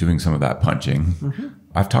doing some of that punching,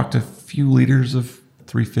 I've talked to a few leaders of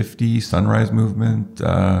 350, Sunrise Movement,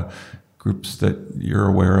 groups that you're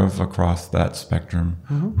aware of across that spectrum.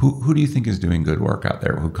 Who do you think is doing good work out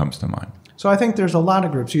there? Who comes to mind? So I think there's a lot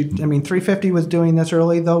of groups. 350 was doing this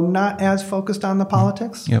early, though not as focused on the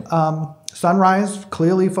politics. Yep. Sunrise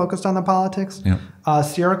clearly focused on the politics. Yep.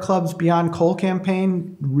 Sierra Club's Beyond Coal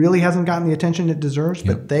campaign really hasn't gotten the attention it deserves,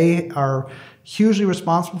 but they are hugely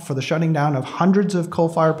responsible for the shutting down of hundreds of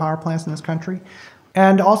coal-fired power plants in this country.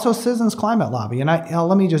 And also Citizens Climate Lobby. And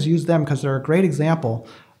let me just use them because they're a great example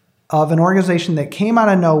of an organization that came out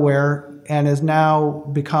of nowhere and has now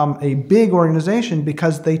become a big organization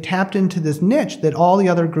because they tapped into this niche that all the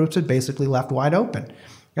other groups had basically left wide open.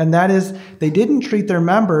 And that is, they didn't treat their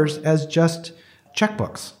members as just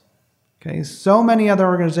checkbooks. Okay, so many other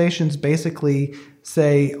organizations basically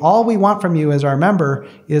say, all we want from you as our member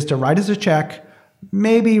is to write us a check,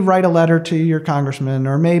 maybe write a letter to your congressman,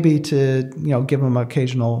 or maybe to give them an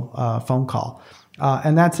occasional phone call.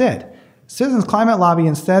 And that's it. Citizens Climate Lobby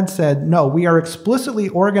instead said, no, we are explicitly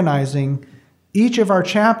organizing each of our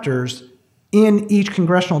chapters in each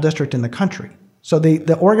congressional district in the country. So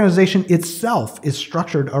the organization itself is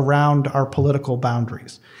structured around our political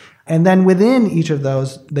boundaries. And then within each of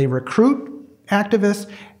those, they recruit activists,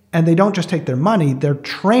 and they don't just take their money, they're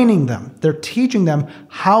training them. They're teaching them,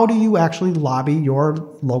 how do you actually lobby your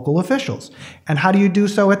local officials? And how do you do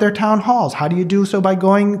so at their town halls? How do you do so by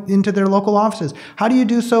going into their local offices? How do you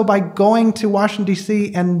do so by going to Washington,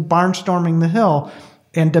 D.C. and barnstorming the Hill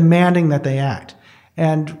and demanding that they act?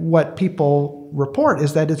 And what people report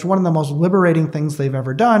is that it's one of the most liberating things they've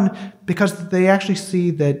ever done, because they actually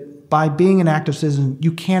see that by being an active citizen,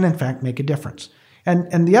 you can, in fact, make a difference.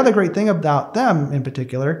 And the other great thing about them in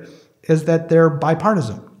particular is that they're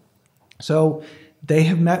bipartisan. So they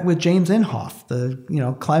have met with James Inhofe,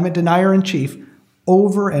 the climate denier in chief,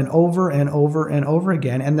 over and over and over and over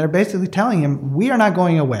again. And they're basically telling him, we are not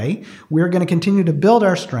going away. We're going to continue to build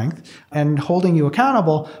our strength and holding you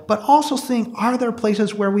accountable, but also seeing, are there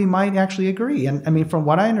places where we might actually agree? And from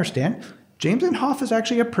what I understand, James Inhofe is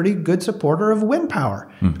actually a pretty good supporter of wind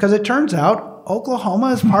power, because it turns out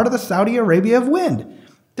Oklahoma is part of the Saudi Arabia of wind.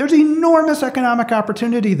 There's enormous economic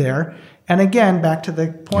opportunity there. And again, back to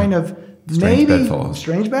the point of strange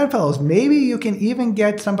bedfellows. Maybe you can even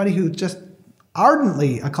get somebody who's just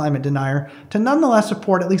ardently a climate denier to nonetheless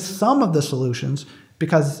support at least some of the solutions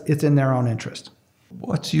because it's in their own interest.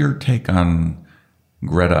 What's your take on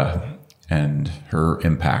Greta and her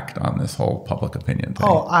impact on this whole public opinion thing?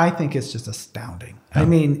 Oh, I think it's just astounding. Yeah.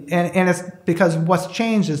 And it's because what's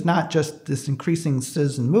changed is not just this increasing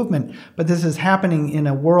citizen movement, but this is happening in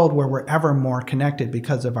a world where we're ever more connected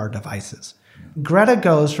because of our devices. Greta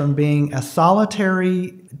goes from being a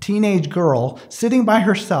solitary teenage girl sitting by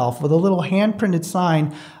herself with a little hand-printed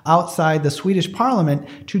sign outside the Swedish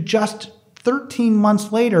parliament to just 13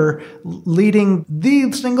 months later leading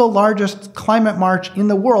the single largest climate march in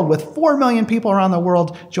the world with 4 million people around the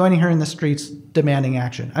world joining her in the streets demanding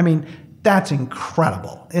action. That's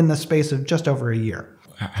incredible in the space of just over a year.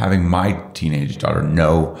 Having my teenage daughter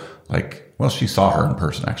know, she saw her in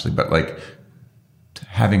person actually, but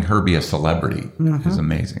having her be a celebrity is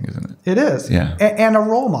amazing, isn't it? It is. Yeah. And a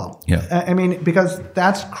role model. Yeah. Because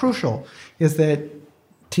that's crucial, is that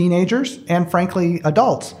teenagers and frankly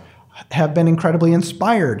adults have been incredibly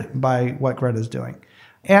inspired by what Greta's doing.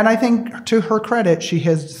 And I think to her credit, she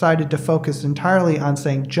has decided to focus entirely on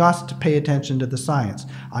saying, just pay attention to the science.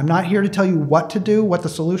 I'm not here to tell you what to do, what the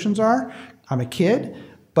solutions are. I'm a kid,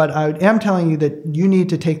 but I am telling you that you need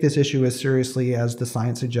to take this issue as seriously as the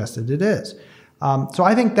science suggested it is. So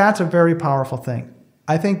I think that's a very powerful thing.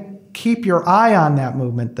 I think keep your eye on that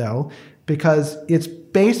movement, though, because its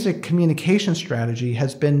basic communication strategy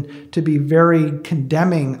has been to be very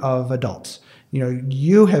condemning of adults.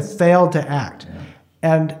 You have failed to act.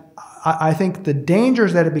 And I think the danger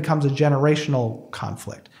is that it becomes a generational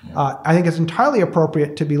conflict. I think it's entirely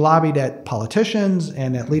appropriate to be lobbied at politicians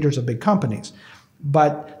and at leaders of big companies.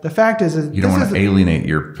 But the fact is you don't want to alienate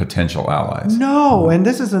your potential allies. No, and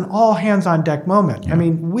this is an all-hands-on-deck moment. Yeah.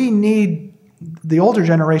 We need the older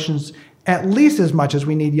generations at least as much as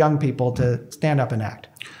we need young people to stand up and act.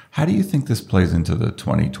 How do you think this plays into the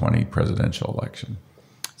 2020 presidential election?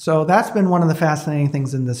 So that's been one of the fascinating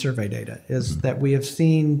things in the survey data is that we have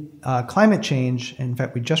seen climate change. In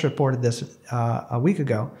fact, we just reported this a week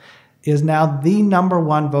ago, is now the number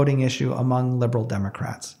one voting issue among liberal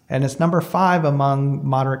Democrats. And it's number 5 among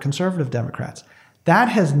moderate conservative Democrats. That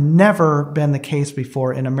has never been the case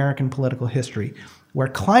before in American political history, where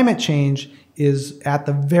climate change is at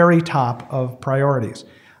the very top of priorities.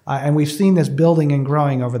 And we've seen this building and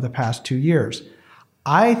growing over the past 2 years.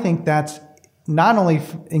 I think that's not only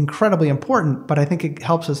incredibly important, but I think it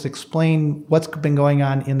helps us explain what's been going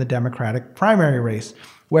on in the Democratic primary race,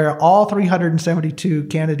 where all 372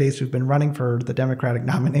 candidates who've been running for the Democratic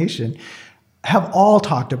nomination have all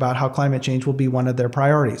talked about how climate change will be one of their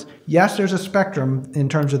priorities. Yes, there's a spectrum in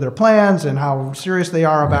terms of their plans and how serious they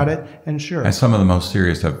are about it, and sure. And some of the most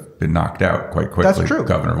serious have been knocked out quite quickly. That's true.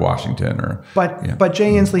 Governor of Washington. But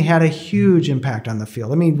Jay Inslee had a huge impact on the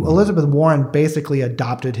field. I mean, Elizabeth Warren basically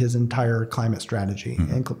adopted his entire climate strategy.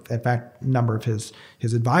 In fact, a number of his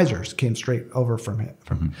advisors came straight over from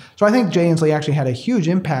him. So I think Jay Inslee actually had a huge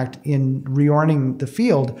impact in reorienting the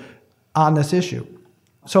field on this issue.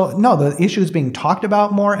 So no, the issue is being talked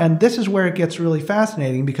about more, and this is where it gets really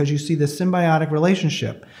fascinating because you see this symbiotic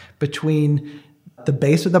relationship between the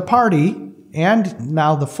base of the party and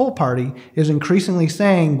now the full party is increasingly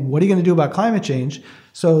saying, what are you going to do about climate change?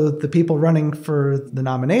 So the people running for the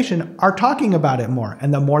nomination are talking about it more,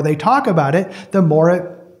 and the more they talk about it, the more it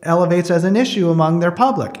elevates as an issue among their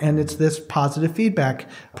public. And it's this positive feedback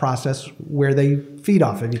process where they feed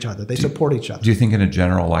off of each other. They support each other. Do you think in a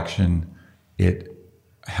general election it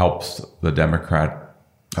helps the Democrat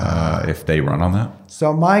if they run on that?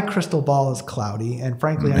 So my crystal ball is cloudy, and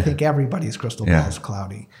frankly, I think everybody's crystal ball is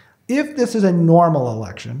cloudy. If this is a normal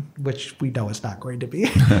election, which we know it's not going to be,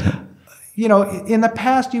 in the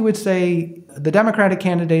past you would say the Democratic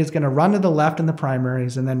candidate is going to run to the left in the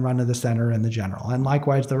primaries and then run to the center in the general. And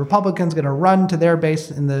likewise, the Republican's going to run to their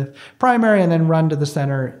base in the primary and then run to the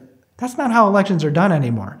center. That's not how elections are done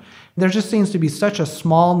anymore. There just seems to be such a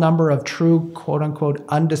small number of true, quote unquote,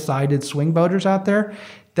 undecided swing voters out there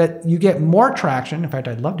that you get more traction. In fact,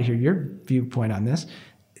 I'd love to hear your viewpoint on this,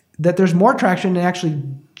 that there's more traction in actually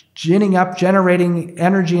ginning up, generating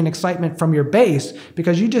energy and excitement from your base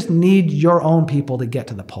because you just need your own people to get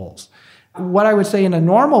to the polls. What I would say in a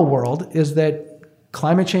normal world is that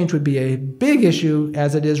climate change would be a big issue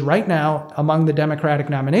as it is right now among the Democratic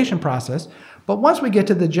nomination process. But once we get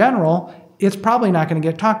to the general, it's probably not going to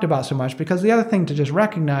get talked about so much because the other thing to just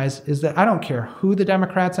recognize is that I don't care who the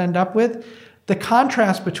Democrats end up with, the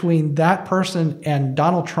contrast between that person and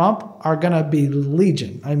Donald Trump are going to be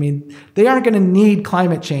legion. I mean, they aren't going to need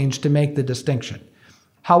climate change to make the distinction.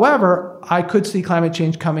 However, I could see climate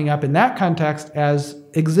change coming up in that context as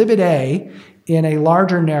Exhibit A in a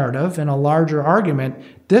larger narrative, in a larger argument.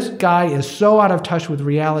 This guy is so out of touch with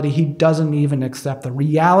reality, he doesn't even accept the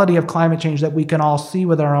reality of climate change that we can all see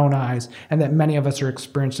with our own eyes and that many of us are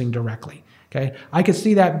experiencing directly. Okay, I could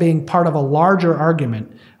see that being part of a larger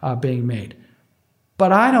argument being made.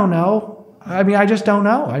 But I don't know. I mean, I just don't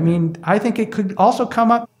know. I mean, I think it could also come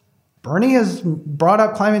up. Bernie has brought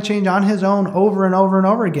up climate change on his own over and over and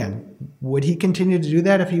over again. Would he continue to do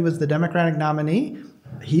that if he was the Democratic nominee?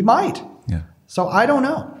 He might. Yeah. So I don't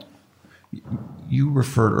know. You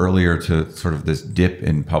referred earlier to sort of this dip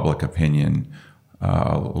in public opinion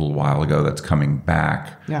a little while ago that's coming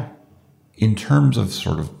back. Yeah. In terms of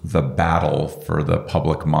sort of the battle for the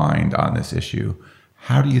public mind on this issue,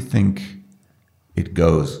 how do you think it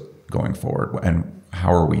goes going forward, and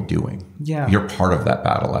how are we doing? Yeah. You're part of that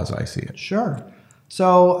battle as I see it. Sure.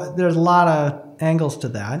 So there's a lot of angles to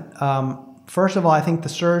that. First of all, I think the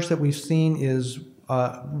surge that we've seen is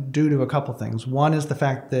due to a couple things. One is the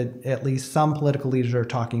fact that at least some political leaders are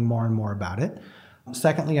talking more and more about it.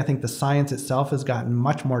 Secondly, I think the science itself has gotten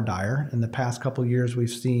much more dire. In the past couple of years, we've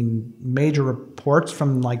seen major reports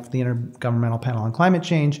from like the Intergovernmental Panel on Climate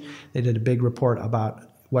Change. They did a big report about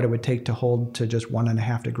what it would take to hold to just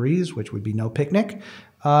 1.5 degrees, which would be no picnic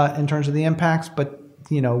in terms of the impacts. But,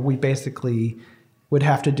 we basically would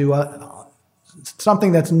have to do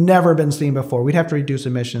something that's never been seen before. We'd have to reduce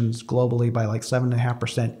emissions globally by like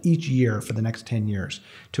 7.5% each year for the next 10 years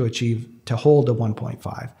to hold to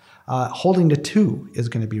 1.5. Holding to 2 is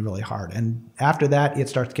going to be really hard. And after that, it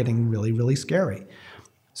starts getting really, really scary.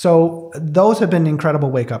 So those have been incredible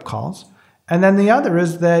wake-up calls. And then the other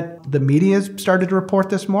is that the media has started to report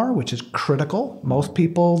this more, which is critical. Most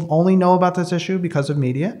people only know about this issue because of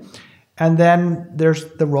media. And then there's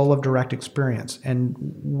the role of direct experience. And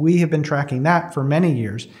we have been tracking that for many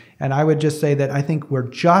years. And I would just say that I think we're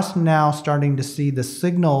just now starting to see the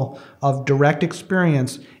signal of direct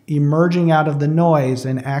experience emerging out of the noise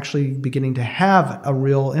and actually beginning to have a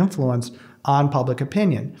real influence on public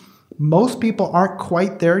opinion. Most people aren't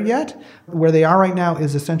quite there yet. Where they are right now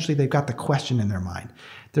is essentially they've got the question in their mind.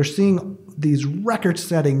 They're seeing these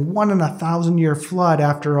record-setting 1 in 1,000-year flood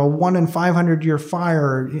after a 1 in 500-year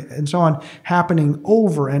fire and so on happening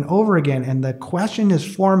over and over again. And the question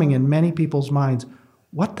is forming in many people's minds,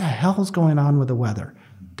 what the hell is going on with the weather?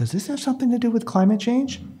 Does this have something to do with climate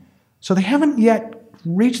change? So they haven't yet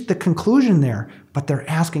reached the conclusion there, but they're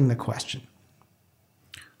asking the question.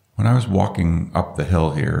 When I was walking up the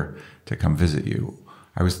hill here to come visit you,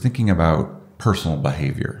 I was thinking about personal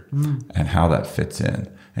behavior and how that fits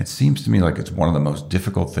in. It seems to me like it's one of the most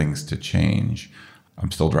difficult things to change.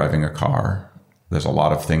 I'm still driving a car. There's a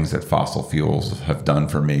lot of things that fossil fuels have done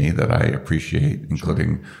for me that I appreciate,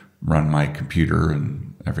 including run my computer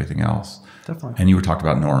and everything else. Definitely. And you were talking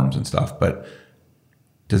about norms and stuff, but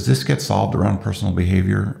does this get solved around personal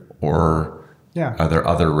behavior, or are there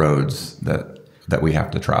other roads that we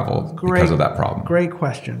have to travel because of that problem? Great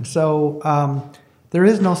question. So there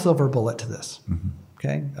is no silver bullet to this.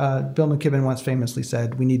 Okay, Bill McKibben once famously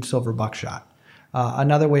said, we need silver buckshot.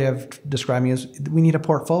 Another way of describing it is we need a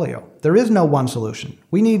portfolio. There is no one solution.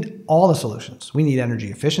 We need all the solutions. We need energy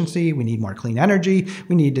efficiency. We need more clean energy.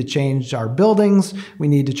 We need to change our buildings. We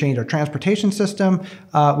need to change our transportation system.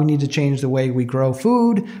 We need to change the way we grow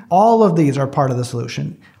food. All of these are part of the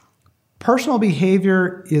solution. Personal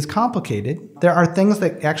behavior is complicated. There are things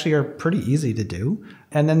that actually are pretty easy to do.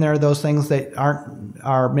 And then there are those things that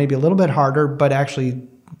are maybe a little bit harder, but actually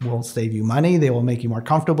will save you money. They will make you more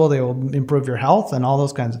comfortable. They will improve your health and all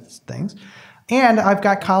those kinds of things. And I've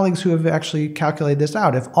got colleagues who have actually calculated this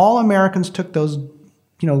out. If all Americans took those,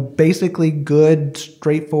 basically good,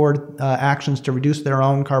 straightforward actions to reduce their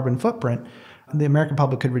own carbon footprint, the American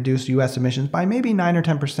public could reduce U.S. emissions by maybe 9 or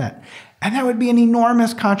 10%. And that would be an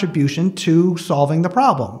enormous contribution to solving the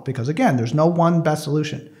problem because, again, there's no one best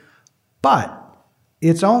solution. But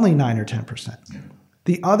it's only 9 or 10%.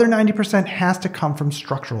 The other 90% has to come from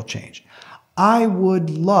structural change. I would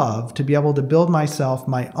love to be able to build myself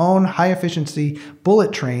my own high-efficiency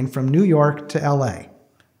bullet train from New York to L.A.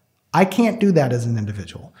 I can't do that as an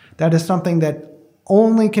individual. That is something that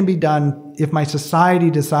only can be done if my society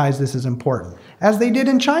decides this is important, as they did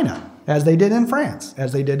in China, as they did in France,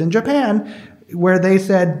 as they did in Japan, where they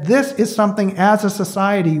said, this is something as a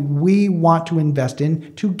society we want to invest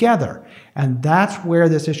in together. And that's where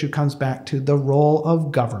this issue comes back to the role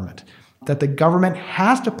of government, that the government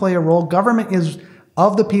has to play a role. Government is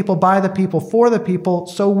of the people, by the people, for the people,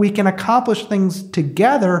 so we can accomplish things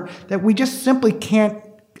together that we just simply can't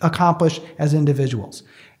accomplish as individuals.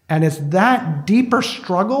 And it's that deeper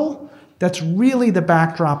struggle that's really the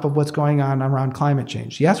backdrop of what's going on around climate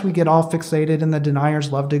change. Yes, we get all fixated and the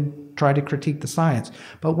deniers love to try to critique the science.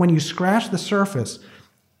 But when you scratch the surface,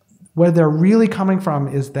 where they're really coming from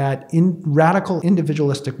is that radical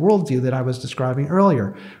individualistic worldview that I was describing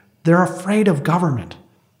earlier. They're afraid of government.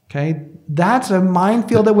 Okay? That's a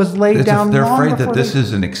minefield that was laid down. They're afraid that this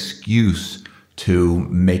is an excuse to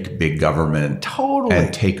make big government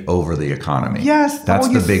and take over the economy. Yes. That's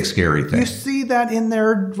the big scary thing. You see that in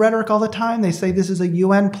their rhetoric all the time. They say this is a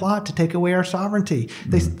UN plot to take away our sovereignty.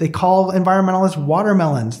 They call environmentalists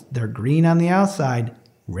watermelons. They're green on the outside,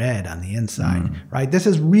 red on the inside, right? This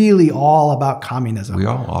is really all about communism. We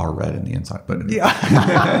all are red on the inside, but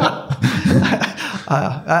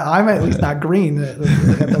I'm at least not green at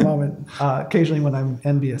the moment, occasionally when I'm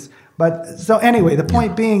envious. But so anyway, the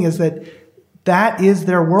point being is that is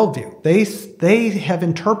their worldview. They have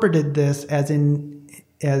interpreted this as an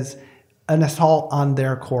assault on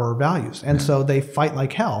their core values. And so they fight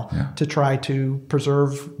like hell to try to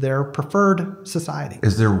preserve their preferred society.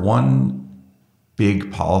 Is there one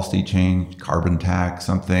big policy change, carbon tax,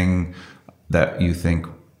 something that you think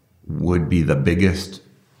would be the biggest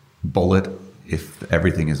bullet if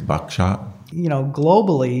everything is buckshot?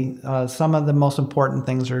 Globally, some of the most important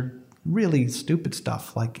things are really stupid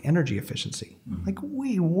stuff like energy efficiency. Like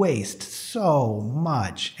we waste so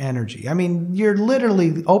much energy. I mean, you're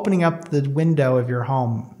literally opening up the window of your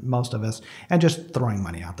home, most of us, and just throwing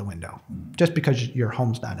money out the window just because your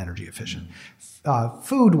home's not energy efficient.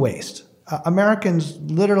 Food waste. Americans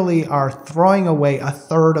literally are throwing away a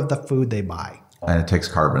third of the food they buy. And it takes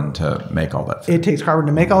carbon to make all that food. It takes carbon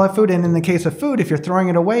to make all that food. And in the case of food, if you're throwing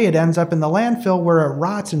it away, it ends up in the landfill where it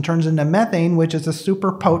rots and turns into methane, which is a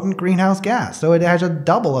super potent greenhouse gas. So it has a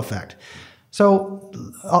double effect. So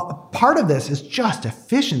part of this is just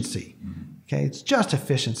efficiency. Okay, it's just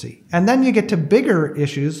efficiency. And then you get to bigger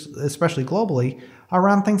issues, especially globally,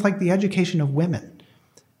 around things like the education of women.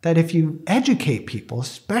 That if you educate people,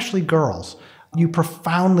 especially girls, you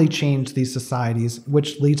profoundly change these societies,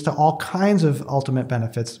 which leads to all kinds of ultimate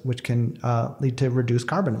benefits, which can lead to reduced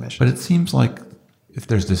carbon emissions. But it seems like if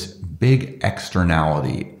there's this big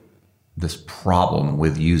externality, this problem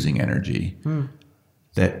with using energy,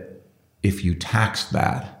 that if you tax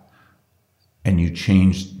that and you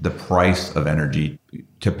change the price of energy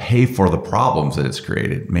to pay for the problems that it's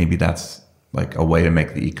created, maybe that's like a way to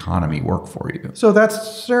make the economy work for you. So that's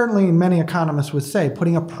certainly, many economists would say,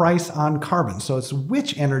 putting a price on carbon. So it's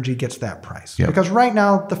which energy gets that price. Yep. Because right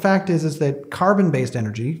now, the fact is that carbon-based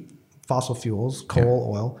energy, fossil fuels,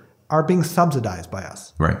 coal, oil, are being subsidized by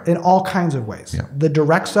us in all kinds of ways. Yep. The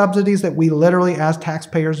direct subsidies that we literally, as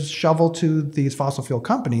taxpayers, shovel to these fossil fuel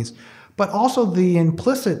companies, but also the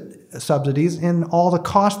implicit subsidies in all the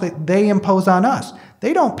costs that they impose on us.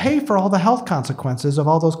 They don't pay for all the health consequences of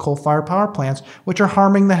all those coal-fired power plants, which are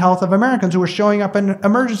harming the health of Americans who are showing up in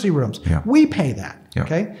emergency rooms. Yeah. We pay that,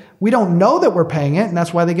 okay? We don't know that we're paying it, and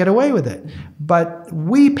that's why they get away with it. But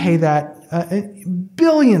we pay that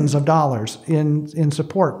billions of dollars in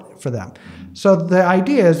support for them. So the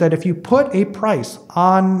idea is that if you put a price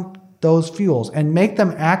on those fuels and make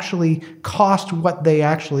them actually cost what they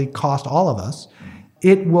actually cost all of us,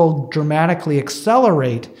 it will dramatically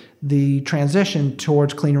accelerate the transition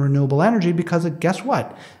towards clean and renewable energy because guess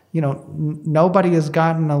what? Nobody has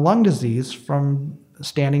gotten a lung disease from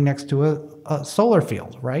standing next to a solar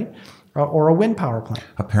field, right? Or a wind power plant.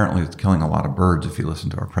 Apparently it's killing a lot of birds if you listen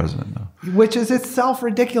to our president, though. Which is itself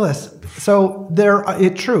ridiculous. So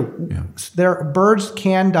it's true. Yeah. Birds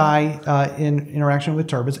can die in interaction with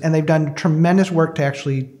turbines, and they've done tremendous work to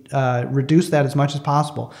actually reduce that as much as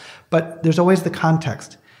possible. But there's always the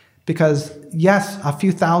context. Because yes, a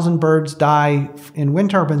few thousand birds die in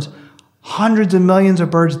wind turbines. Hundreds of millions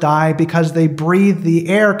of birds die because they breathe the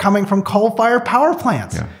air coming from coal-fired power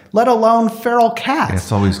plants, let alone feral cats. Yeah,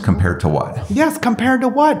 it's always compared to what? Yes, compared to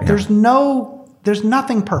what? Yeah. There's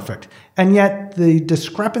nothing perfect. And yet the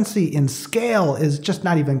discrepancy in scale is just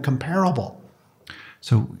not even comparable.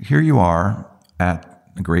 So here you are at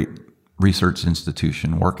a great research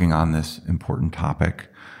institution working on this important topic.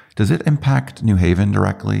 Does it impact New Haven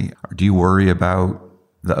directly? Do you worry about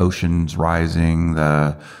the oceans rising,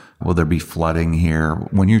 will there be flooding here?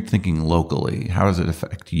 When you're thinking locally, how does it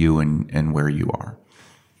affect you and where you are?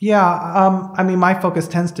 Yeah, my focus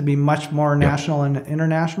tends to be much more national and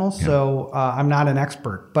international, so I'm not an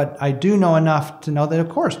expert. But I do know enough to know that, of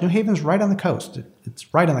course, New Haven's right on the coast.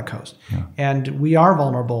 It's right on the coast. Yeah. And we are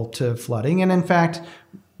vulnerable to flooding. And in fact...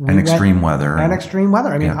 extreme weather.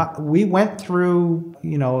 We went through,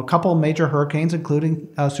 a couple of major hurricanes, including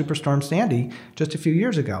Superstorm Sandy, just a few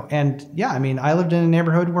years ago. And I lived in a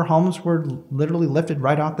neighborhood where homes were literally lifted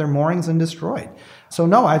right off their moorings and destroyed. So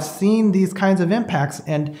no, I've seen these kinds of impacts.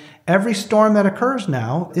 And every storm that occurs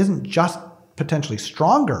now isn't just potentially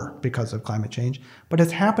stronger because of climate change, but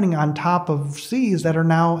it's happening on top of seas that are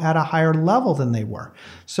now at a higher level than they were.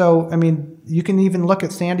 So, you can even look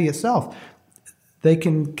at Sandy itself. They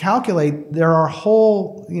can calculate there are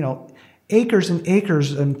whole, acres and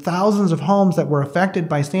acres and thousands of homes that were affected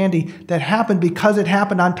by Sandy that happened because it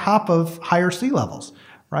happened on top of higher sea levels,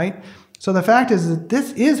 right? So the fact is that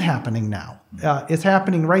this is happening now. It's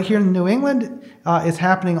happening right here in New England. It's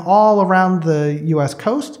happening all around the U.S.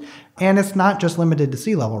 coast. And it's not just limited to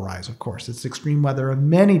sea level rise, of course. It's extreme weather of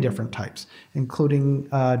many different types, including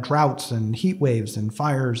droughts and heat waves and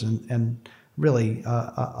fires and really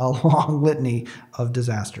a long litany of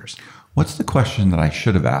disasters. What's the question that I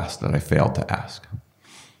should have asked that I failed to ask?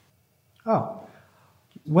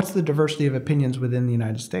 What's the diversity of opinions within the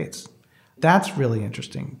United States? That's really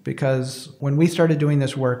interesting because when we started doing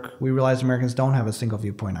this work, we realized Americans don't have a single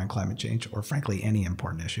viewpoint on climate change or, frankly, any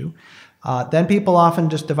important issue. Then people often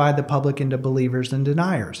just divide the public into believers and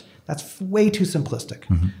deniers. That's way too simplistic.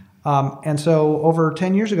 Mm-hmm. And so over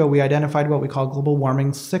 10 years ago, we identified what we call global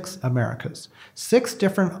warming 6 Americas, 6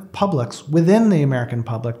 different publics within the American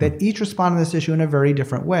public that each respond to this issue in a very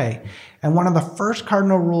different way. And one of the first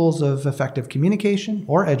cardinal rules of effective communication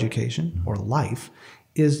or education or life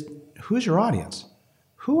is who's your audience?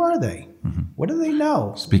 Who are they? Mm-hmm. What do they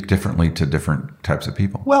know? Speak differently to different types of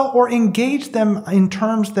people. Well, or engage them in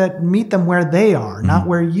terms that meet them where they are, mm-hmm. not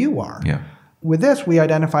where you are. Yeah. With this, we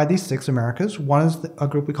identified these 6 Americas. One is a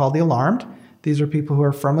group we call the alarmed. These are people who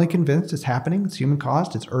are firmly convinced it's happening, it's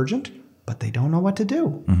human-caused, it's urgent, but they don't know what to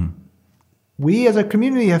do. Mm-hmm. We as a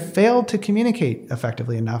community have failed to communicate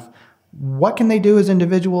effectively enough. What can they do as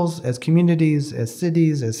individuals, as communities, as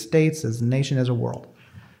cities, as states, as a nation, as a world?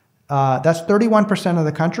 That's 31% of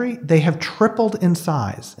the country. They have tripled in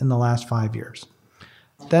size in the last 5 years.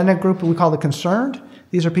 Then a group we call the concerned.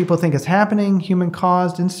 These are people who think it's happening,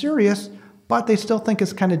 human-caused, and serious, but they still think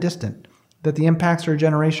it's kind of distant, that the impacts are a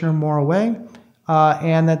generation or more away,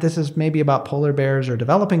 and that this is maybe about polar bears or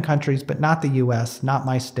developing countries, but not the U.S., not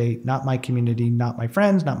my state, not my community, not my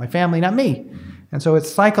friends, not my family, not me. And so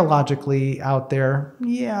it's psychologically out there,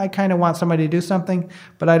 yeah, I kind of want somebody to do something,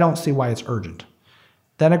 but I don't see why it's urgent.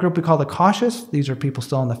 Then a group we call the cautious. These are people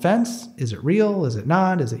still on the fence. Is it real? Is it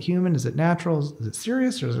not? Is it human? Is it natural? Is it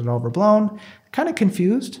serious or is it overblown? Kind of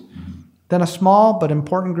confused. Then a small but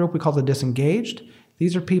important group we call the disengaged.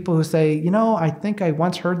 These are people who say, I think I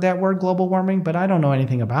once heard that word global warming, but I don't know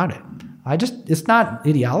anything about it. It's not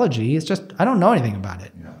ideology. It's just, I don't know anything about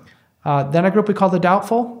it. Yeah. Then a group we call the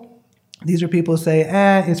doubtful. These are people who say,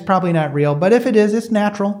 it's probably not real, but if it is, it's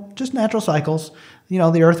natural, just natural cycles.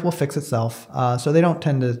 The earth will fix itself. So they don't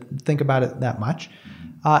tend to think about it that much.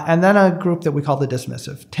 And then a group that we call the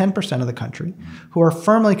dismissive, 10% of the country, who are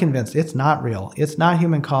firmly convinced it's not real, it's not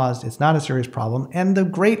human caused, it's not a serious problem, and the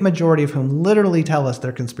great majority of whom literally tell us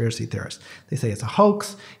they're conspiracy theorists. They say it's a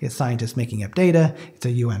hoax, it's scientists making up data, it's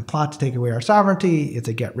a UN plot to take away our sovereignty, it's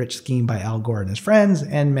a get-rich scheme by Al Gore and his friends,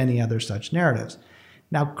 and many other such narratives.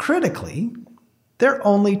 Now, critically, they're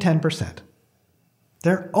only 10%.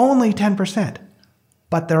 They're only 10%,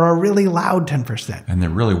 but they're a really loud 10%. And they're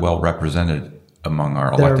really well represented among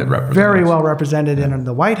our elected representatives. Very well represented in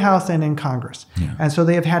the White House and in Congress. Yeah. And so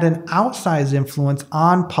they have had an outsized influence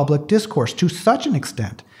on public discourse to such an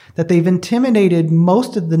extent that they've intimidated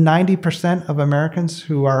most of the 90% of Americans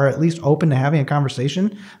who are at least open to having a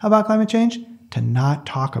conversation about climate change to not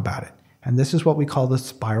talk about it. And this is what we call the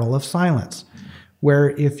spiral of silence, where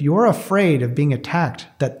if you're afraid of being attacked,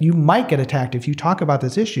 that you might get attacked if you talk about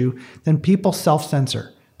this issue, then people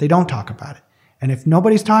self-censor. They don't talk about it. And if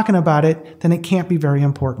nobody's talking about it, then it can't be very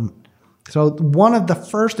important. So one of the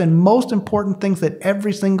first and most important things that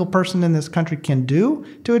every single person in this country can do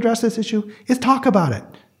to address this issue is talk about it.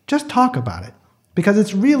 Just talk about it. Because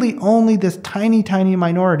it's really only this tiny, tiny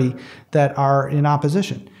minority that are in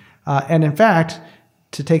opposition. And in fact,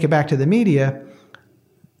 to take it back to the media,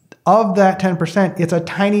 of that 10%, it's a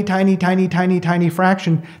tiny, tiny, tiny, tiny, tiny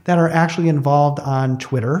fraction that are actually involved on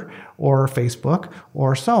Twitter or Facebook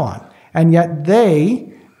or so on. And yet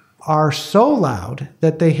they are so loud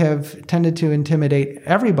that they have tended to intimidate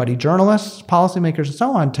everybody, journalists, policymakers, and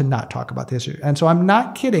so on, to not talk about the issue. And so I'm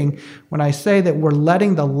not kidding when I say that we're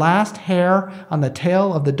letting the last hair on the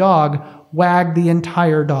tail of the dog wag the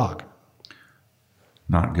entire dog.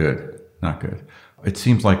 Not good. Not good. It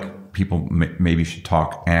seems like people maybe should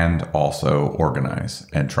talk and also organize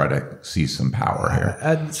and try to seize some power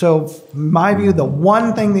here. So my view, the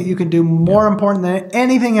one thing that you can do more important than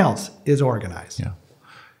anything else is organize. Yeah.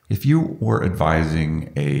 If you were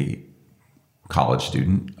advising a college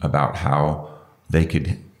student about how they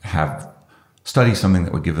could study something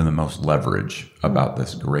that would give them the most leverage about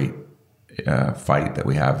this great fight that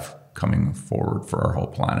we have coming forward for our whole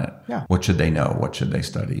planet, what should they know? What should they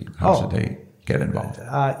study? How should they get involved?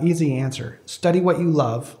 Easy answer. Study what you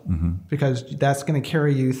love, because that's going to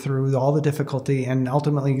carry you through all the difficulty and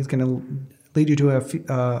ultimately is going to lead you to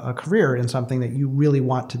a career in something that you really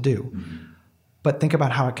want to do. But think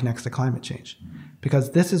about how it connects to climate change,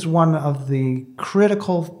 because this is one of the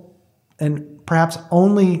critical and perhaps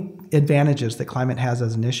only advantages that climate has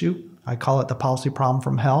as an issue. I call it the policy problem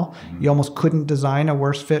from hell. You almost couldn't design a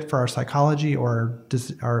worse fit for our psychology or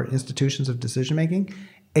our institutions of decision-making,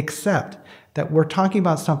 except that we're talking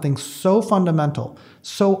about something so fundamental,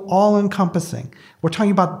 so all-encompassing. We're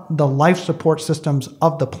talking about the life support systems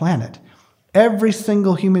of the planet. Every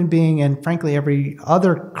single human being, and frankly every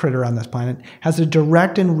other critter on this planet, has a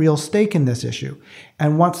direct and real stake in this issue.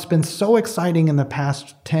 And what's been so exciting in the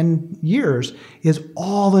past 10 years is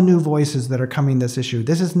all the new voices that are coming to this issue.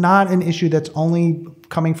 This is not an issue that's only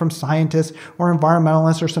coming from scientists or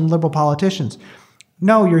environmentalists or some liberal politicians.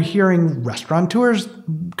 No, you're hearing restaurateurs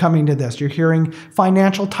coming to this. You're hearing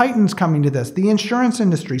financial titans coming to this. The insurance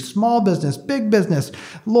industry, small business, big business,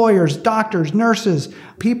 lawyers, doctors, nurses,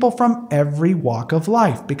 people from every walk of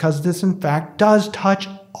life, because this, in fact, does touch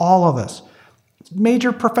all of us.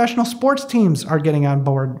 Major professional sports teams are getting on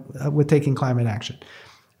board with taking climate action.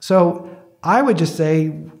 So I would just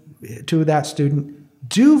say to that student,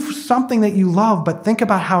 do something that you love, but think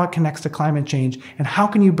about how it connects to climate change and how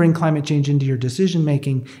can you bring climate change into your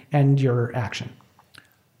decision-making and your action.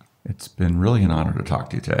 It's been really an honor to talk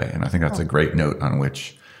to you today, and I think that's a great note on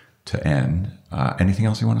which to end. Anything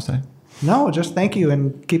else you want to say? No, just thank you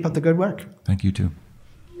and keep up the good work. Thank you, too.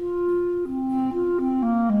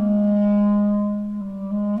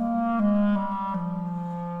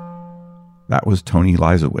 That was Tony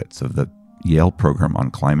Leiserowitz of the Yale Program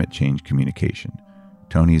on Climate Change Communication.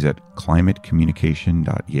 Tony's at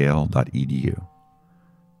climatecommunication.yale.edu.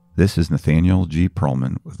 This is Nathaniel G.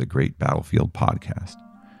 Perlman with the Great Battlefield Podcast.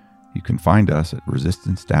 You can find us at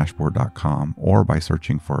resistancedashboard.com or by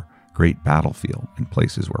searching for Great Battlefield in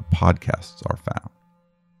places where podcasts are found.